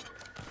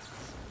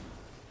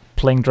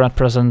playing Dread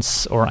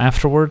Presence or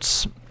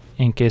afterwards,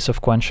 in case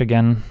of Quench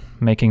again,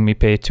 making me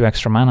pay 2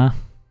 extra mana.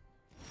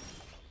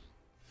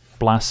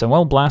 Blast Zone.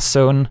 Well, Blast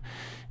Zone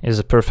is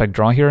a perfect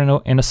draw here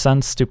in a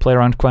sense to play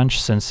around Quench,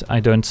 since I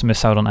don't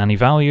miss out on any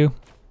value.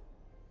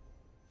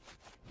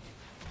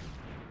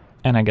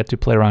 And I get to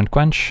play around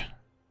Quench.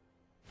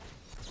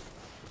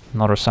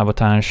 Another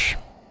Sabotage.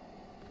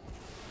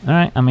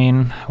 Alright, I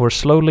mean, we're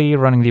slowly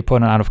running the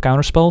opponent out of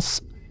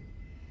counterspells.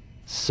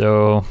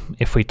 So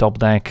if we top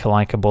deck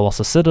like a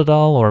Bolas's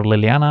Citadel or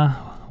Liliana,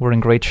 we're in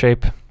great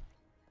shape.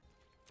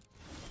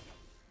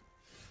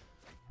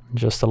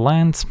 Just a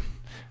land.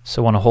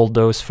 So I want to hold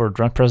those for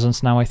Dread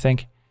Presence now, I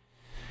think.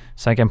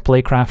 So I can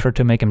play Crafter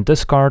to make him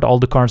discard. All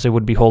the cards they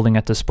would be holding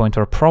at this point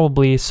are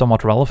probably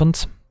somewhat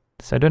relevant.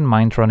 So I didn't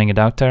mind running it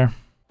out there.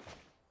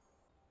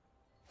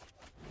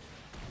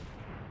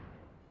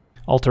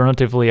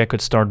 Alternatively, I could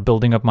start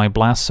building up my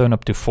Blast Zone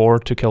up to 4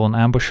 to kill an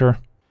Ambusher.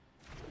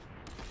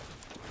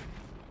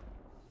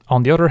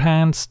 On the other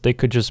hand, they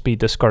could just be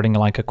discarding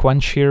like a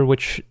Quench here,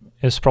 which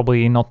is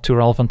probably not too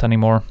relevant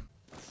anymore.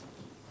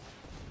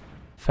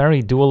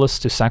 Very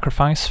duelist to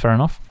sacrifice, fair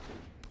enough.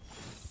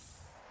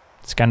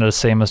 It's kind of the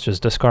same as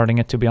just discarding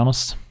it, to be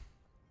honest.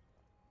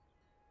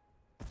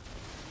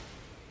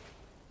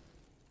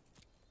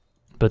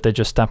 But they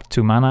just tapped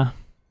 2 mana.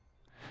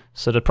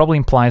 So that probably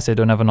implies they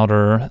don't have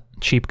another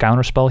cheap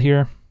counterspell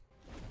here.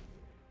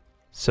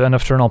 So end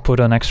of turn I'll put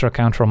an extra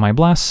counter on my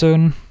Blast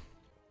Zone.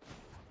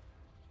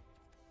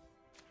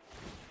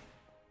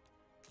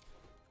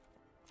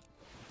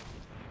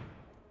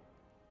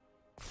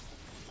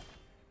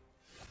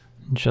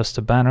 Just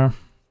a Banner.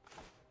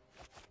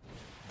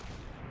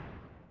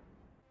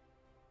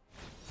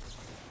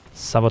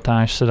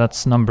 Sabotage, so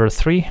that's number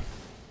 3.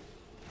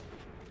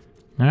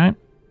 Alright.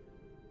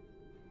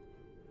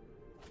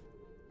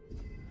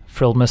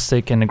 Frilled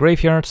Mystic in the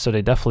graveyard, so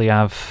they definitely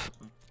have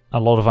a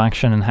lot of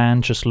action in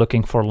hand, just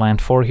looking for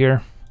land 4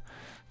 here.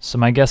 So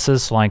my guess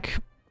is like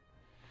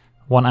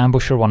 1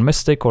 Ambusher, 1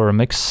 Mystic, or a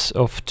mix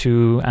of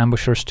 2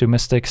 Ambushers, 2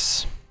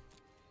 Mystics.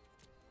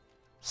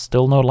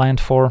 Still no land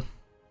 4.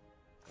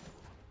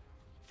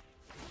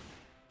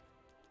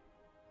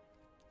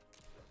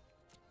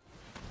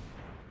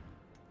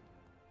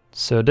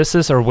 So this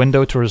is our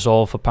window to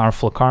resolve a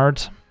powerful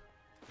card.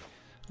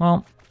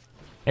 Well,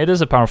 it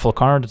is a powerful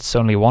card, it's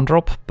only 1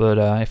 drop, but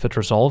if it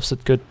resolves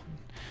it could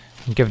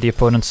give the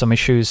opponent some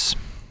issues,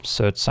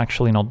 so it's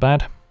actually not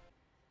bad.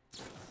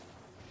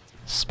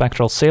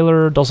 Spectral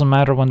Sailor doesn't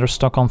matter when they're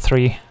stuck on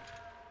 3.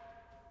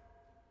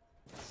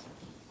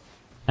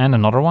 And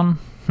another one?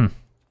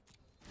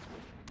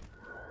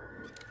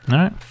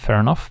 Alright, fair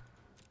enough.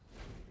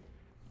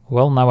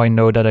 Well, now I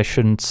know that I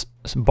shouldn't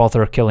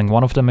bother killing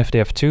one of them if they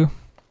have 2.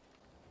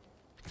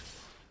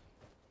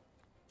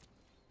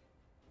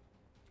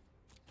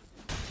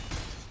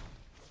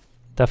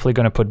 Definitely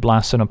gonna put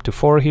Blast Zone up to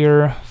 4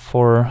 here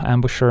for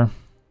Ambusher.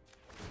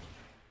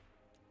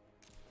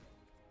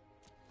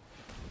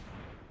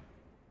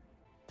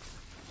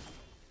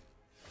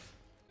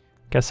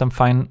 Guess I'm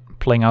fine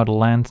playing out a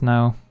land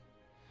now.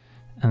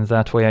 And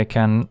that way I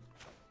can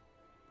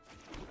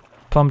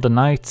pump the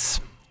Knights,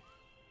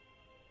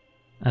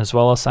 as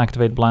well as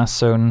activate Blast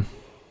Zone.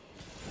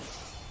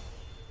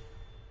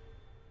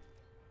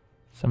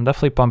 So I'm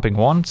definitely pumping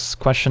once.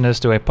 Question is,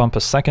 do I pump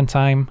a second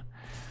time?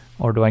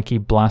 Or do I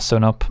keep Blast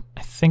Zone up?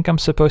 I think I'm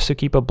supposed to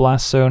keep a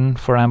Blast Zone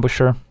for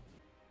Ambusher.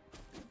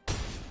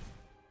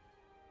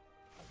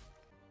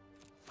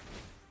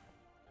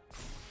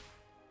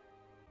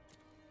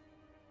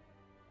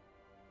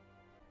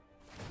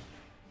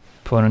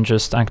 Opponent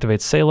just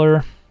activates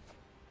Sailor.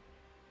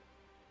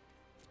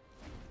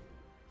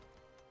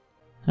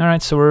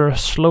 Alright, so we're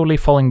slowly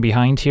falling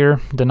behind here.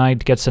 The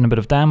Knight gets in a bit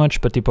of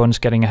damage, but the opponent's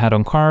getting ahead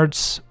on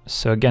cards.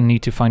 So again,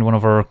 need to find one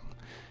of our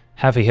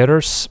heavy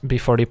hitters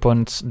before the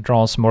opponent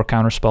draws more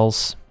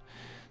counterspells.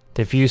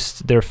 They've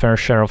used their fair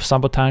share of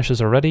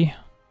sabotages already,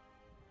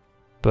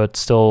 but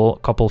still a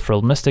couple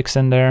Frilled Mystics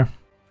in there.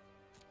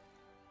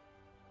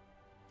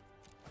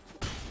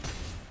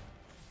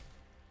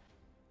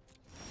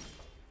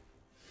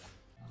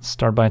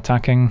 Start by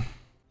attacking.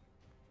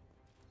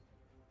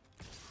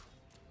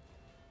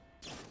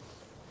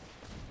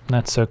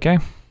 That's okay.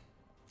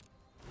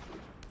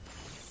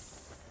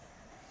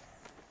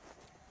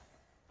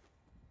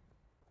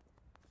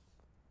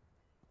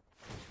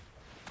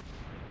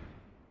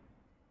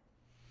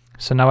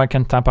 So now I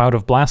can tap out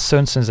of Blast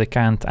Zone since they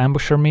can't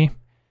ambusher me.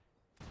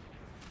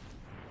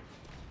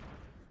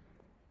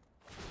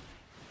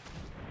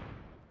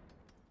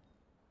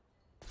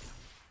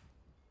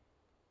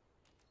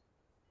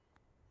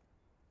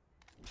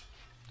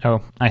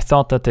 Oh, I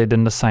thought that they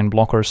didn't assign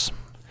blockers.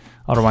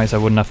 Otherwise I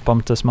wouldn't have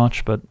pumped as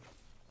much, but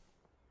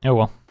oh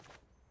well.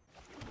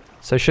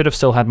 So I should have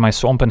still had my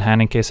Swamp in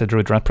hand in case I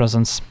drew Dread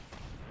Presence.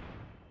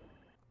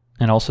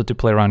 And also to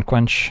play around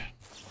Quench.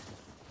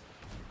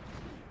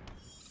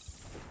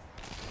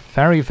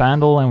 Fairy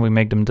Vandal, and we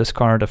make them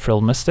discard a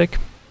Frilled Mystic.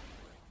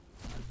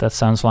 That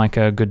sounds like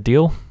a good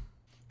deal.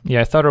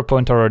 Yeah, I thought our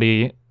opponent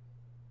already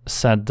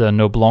said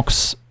no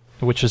blocks,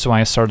 which is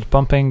why I started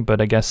pumping,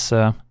 but I guess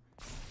they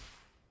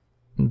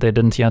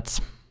didn't yet.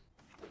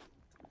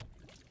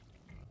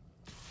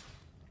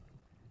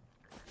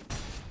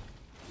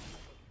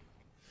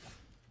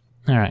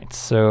 Alright,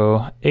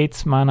 so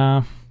 8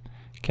 mana,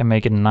 can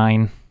make it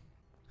 9.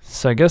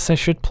 So I guess I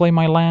should play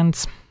my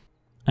lands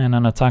and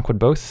then attack with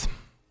both.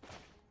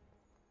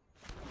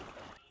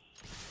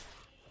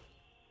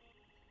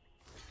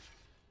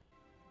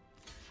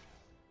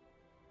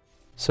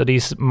 So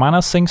these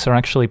mana sinks are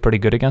actually pretty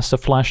good against the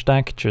flash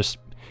deck, just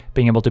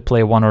being able to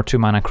play 1 or 2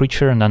 mana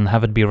creature and then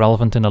have it be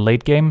relevant in the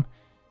late game.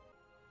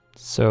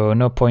 So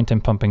no point in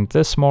pumping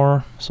this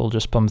more, so I'll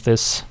just pump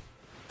this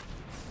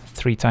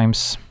 3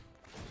 times.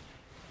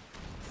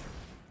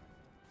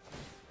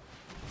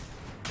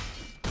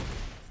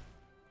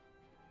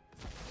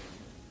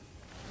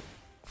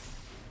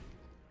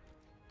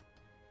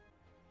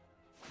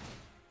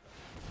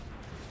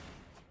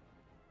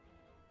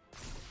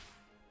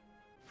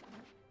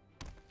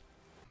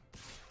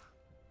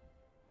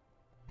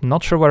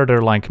 Not sure whether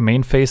they're like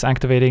main phase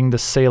activating the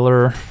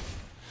Sailor.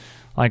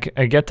 Like,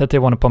 I get that they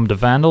want to pump the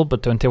Vandal,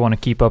 but don't they want to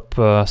keep up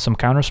some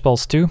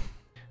counterspells too?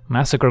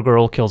 Massacre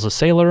Girl kills a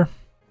Sailor.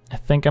 I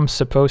think I'm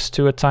supposed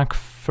to attack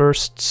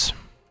first.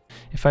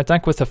 If I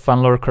attack with a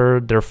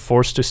Funlurker, they're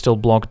forced to still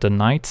block the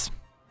Knight.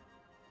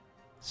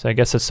 So I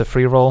guess it's a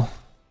free roll.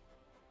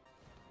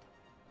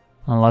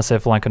 Unless I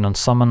have like an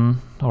Unsummon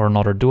or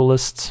another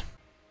Duelist.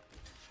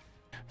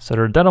 So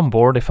they're dead on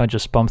board if I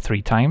just pump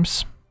 3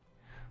 times.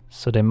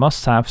 So they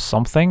must have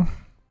something.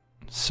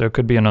 So it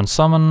could be an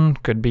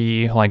Unsummon, could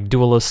be like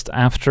Duelist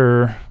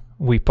after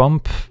we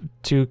pump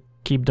to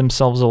keep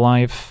themselves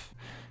alive.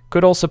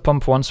 Could also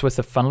pump once with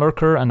the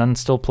Funlurker and then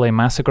still play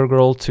Massacre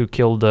Girl to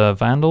kill the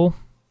Vandal.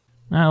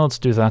 Let's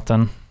do that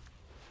then.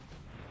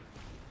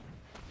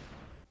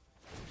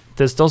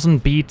 This doesn't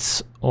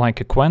beat like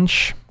a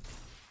Quench,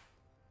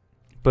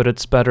 but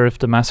it's better if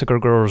the Massacre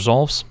Girl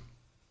resolves.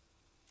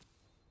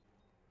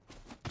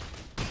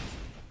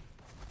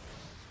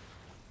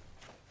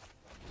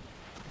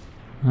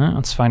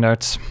 Let's find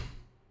out.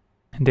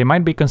 They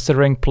might be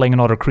considering playing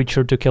another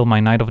creature to kill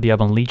my Knight of the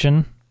Ebon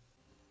Legion.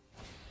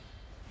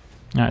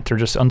 They're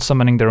just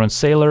unsummoning their own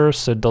Sailor,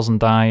 so it doesn't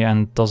die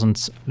and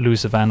doesn't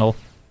lose a Vandal.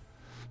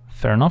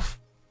 Fair enough.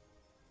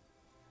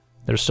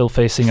 They're still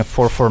facing a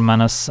 4/4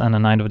 Menace and a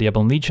Knight of the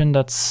Ebon Legion.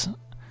 That's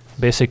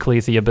basically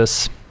the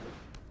Abyss.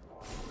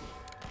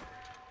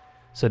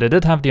 So they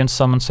did have the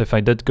Unsummon, so if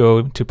I did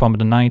go to pump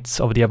the Knight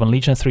of the Ebon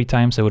Legion 3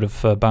 times, I would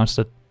have bounced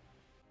it.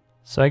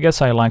 So I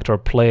guess I liked our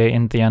play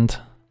in the end.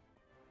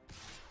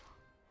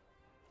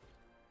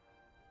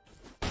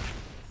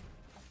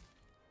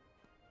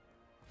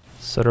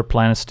 So their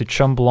plan is to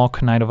chum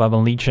block Knight of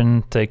Ebon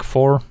Legion, take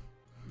 4.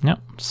 Yeah,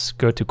 let's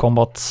go to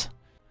combat.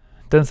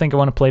 Didn't think I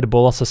want to play the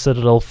Bolas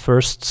Citadel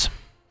first.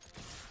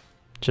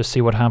 Just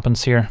see what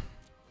happens here.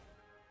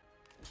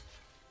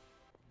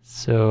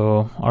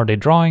 So are they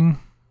drawing?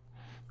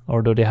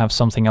 Or do they have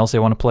something else they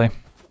want to play?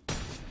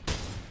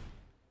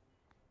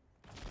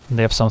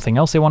 They have something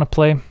else they want to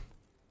play.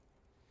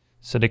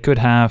 So they could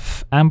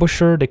have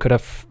Ambusher, they could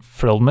have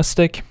Frilled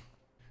Mystic.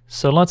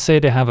 So let's say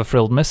they have a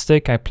Frilled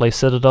Mystic, I play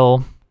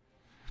Citadel.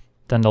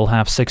 Then they'll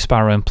have 6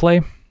 power in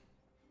play.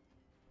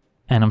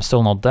 And I'm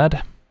still not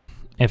dead.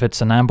 If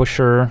it's an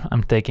Ambusher,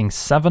 I'm taking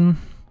 7.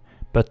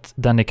 But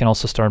then they can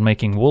also start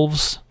making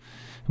Wolves,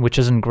 which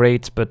isn't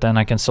great, but then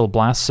I can still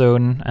Blast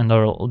Zone and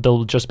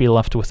they'll just be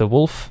left with a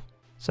Wolf.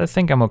 So I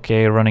think I'm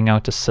okay running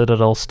out the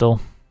Citadel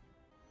still.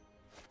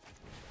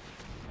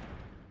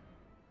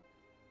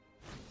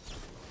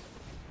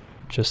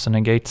 Just a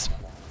negate.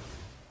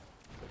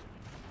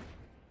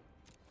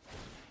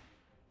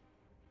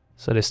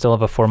 So they still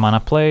have a 4 mana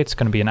play, it's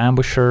gonna be an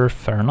Ambusher,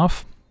 fair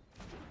enough.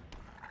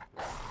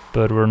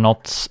 But we're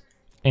not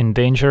in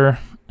danger,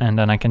 and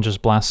then I can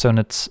just Blast Zone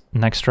it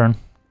next turn.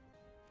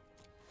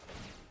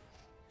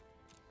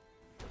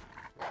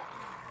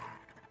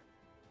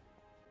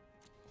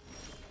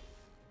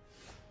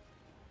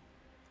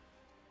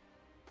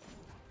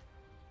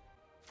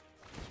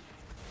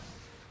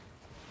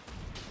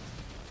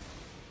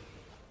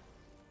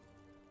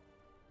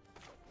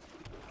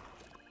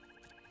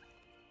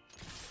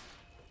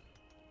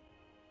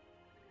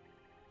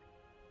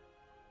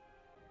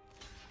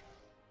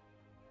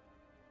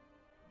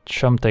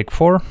 Chum take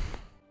 4.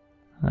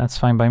 That's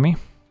fine by me.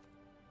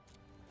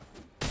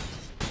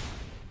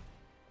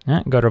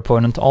 Yeah, got our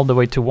opponent all the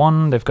way to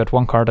 1. They've got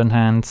 1 card in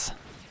hand.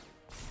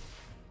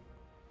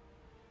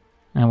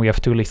 And we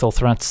have 2 lethal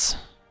threats.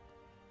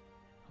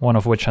 One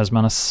of which has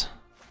Menace.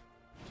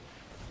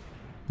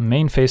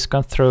 Main phase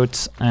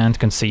Cutthroat and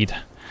Concede.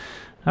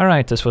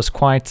 Alright, this was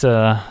quite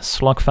a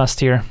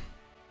slugfest here.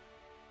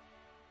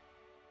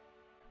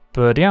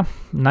 But yeah,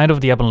 Knight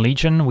of the Ebon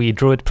Legion, we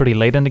drew it pretty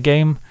late in the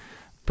game,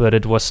 but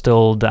it was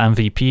still the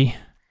MVP.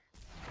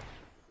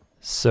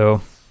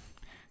 So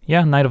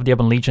yeah, Knight of the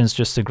Ebon Legion is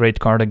just a great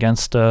card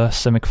against the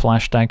Simic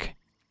Flash deck.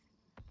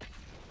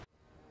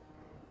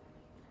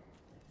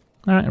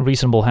 Alright,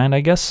 reasonable hand,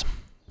 I guess.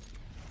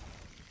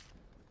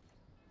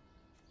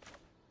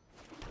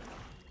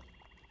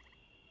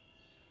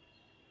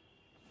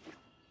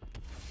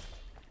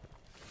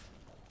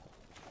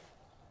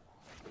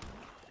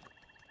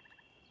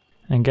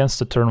 Against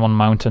the turn 1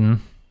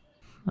 mountain,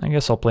 I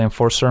guess I'll play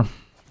Enforcer.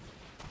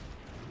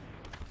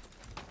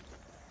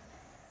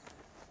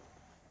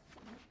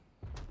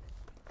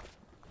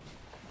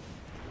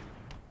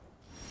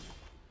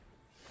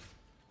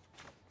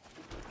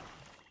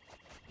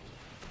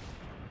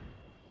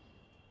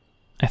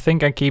 I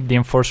think I keep the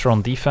Enforcer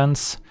on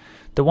defense.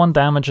 The 1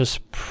 damage is,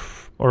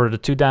 or the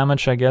 2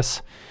 damage I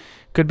guess,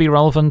 could be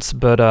relevant,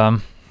 but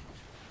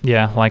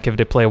yeah, like if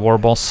they play a War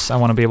Boss, I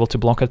want to be able to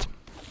block it.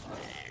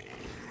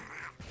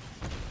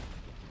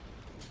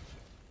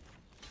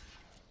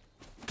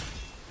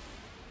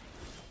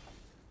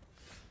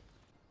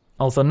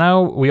 Although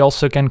now we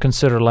also can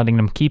consider letting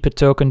them keep a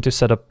token to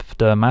set up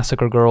the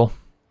Massacre Girl.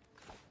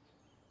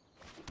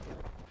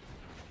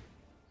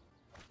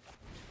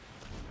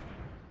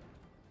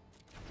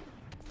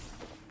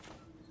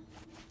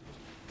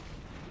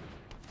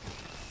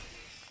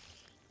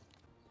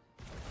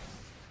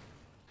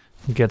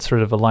 Gets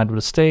rid of a light with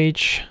a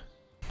stage.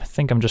 I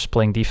think I'm just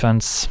playing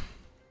defense.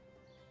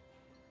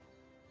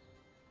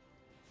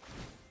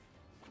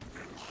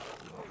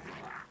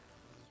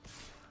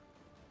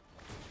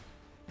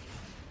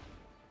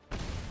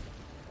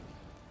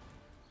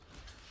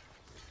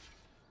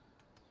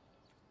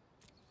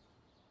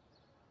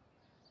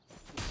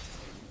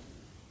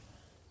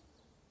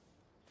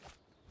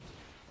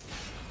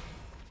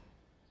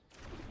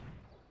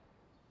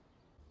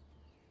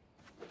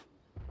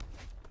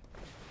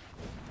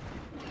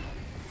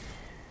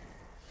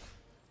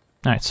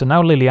 Alright, so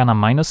now Liliana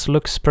minus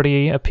looks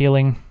pretty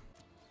appealing.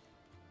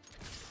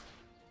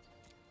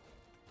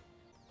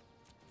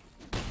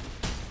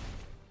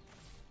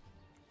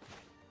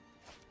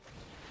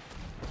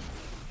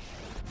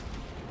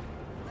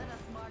 Let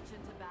us march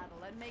into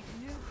battle and make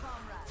new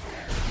comrades.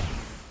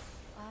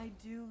 I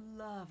do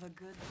love a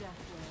good death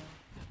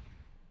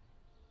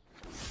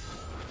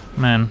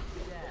wail. Man,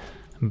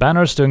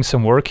 Banner's doing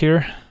some work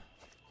here.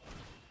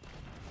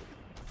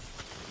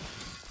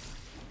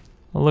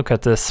 Look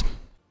at this.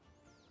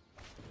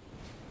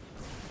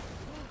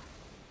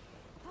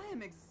 I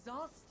am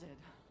exhausted.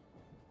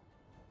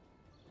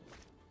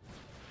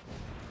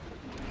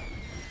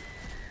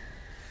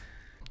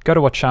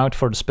 Gotta watch out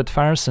for the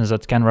Spitfire, since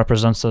that can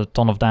represent a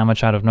ton of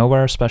damage out of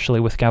nowhere, especially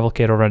with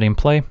Cavalcade already in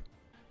play.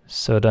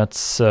 So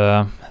that's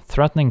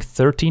threatening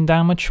 13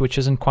 damage, which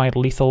isn't quite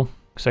lethal.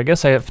 So I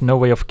guess I have no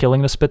way of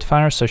killing the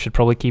Spitfire, so I should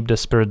probably keep the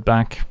Spirit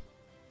back.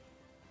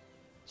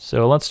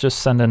 So let's just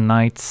send in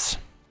Knights.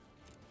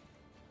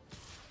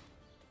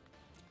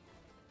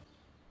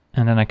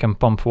 And then I can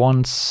pump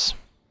once.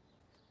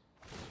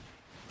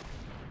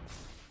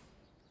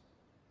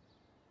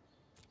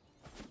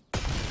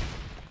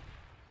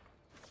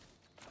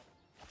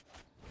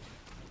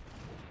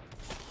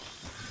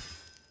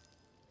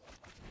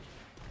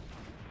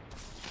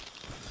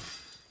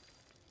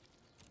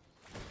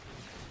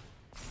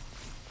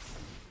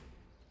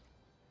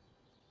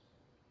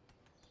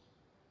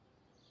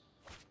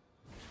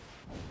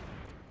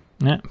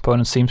 Yeah,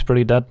 opponent seems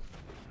pretty dead.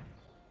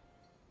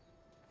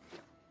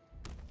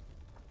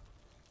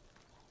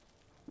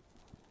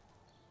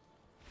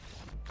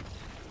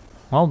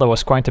 Well, that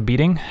was quite a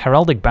beating.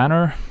 Heraldic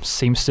Banner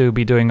seems to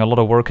be doing a lot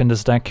of work in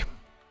this deck.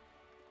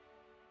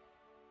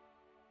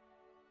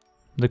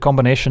 The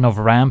combination of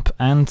ramp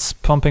and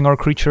pumping our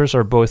creatures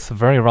are both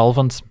very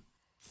relevant.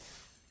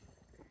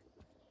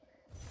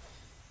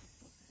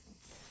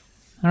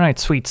 Alright,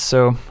 sweet.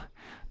 So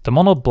the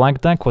mono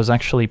black deck was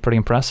actually pretty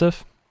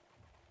impressive.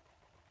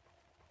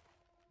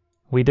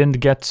 We didn't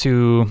get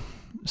to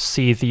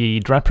see the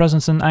Dread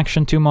Presence in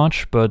action too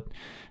much, but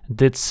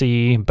did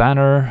see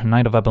Banner,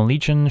 Knight of Ebon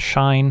Legion,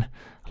 Shine,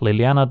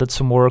 Liliana did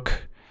some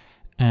work,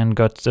 and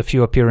got a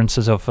few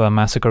appearances of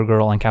Massacre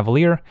Girl and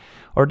Cavalier.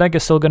 Our deck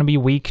is still going to be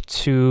weak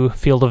to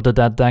Field of the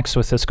Dead decks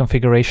with this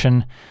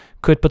configuration.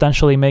 Could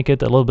potentially make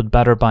it a little bit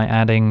better by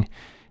adding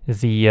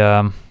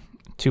the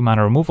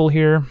 2-mana removal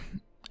here,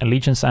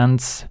 Allegiance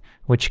Ends,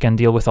 which can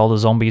deal with all the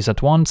zombies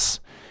at once,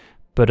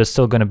 but it's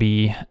still going to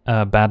be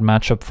a bad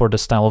matchup for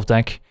this style of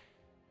deck.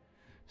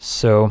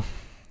 So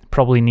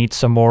probably need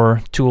some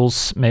more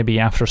tools, maybe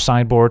after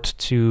sideboard,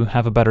 to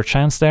have a better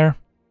chance there.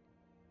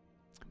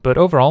 But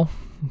overall,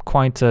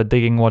 quite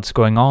digging what's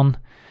going on,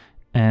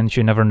 and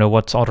you never know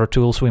what other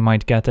tools we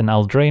might get in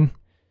Eldraine.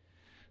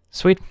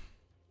 Sweet.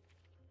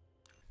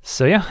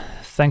 So yeah,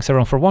 thanks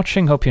everyone for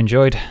watching, hope you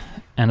enjoyed,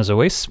 and as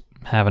always,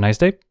 have a nice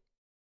day.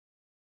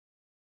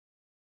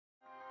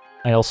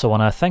 I also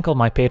want to thank all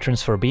my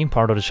patrons for being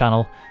part of the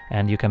channel,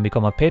 and you can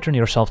become a patron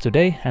yourself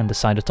today and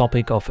decide the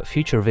topic of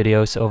future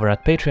videos over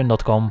at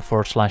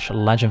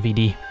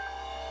patreon.com/LegenVD.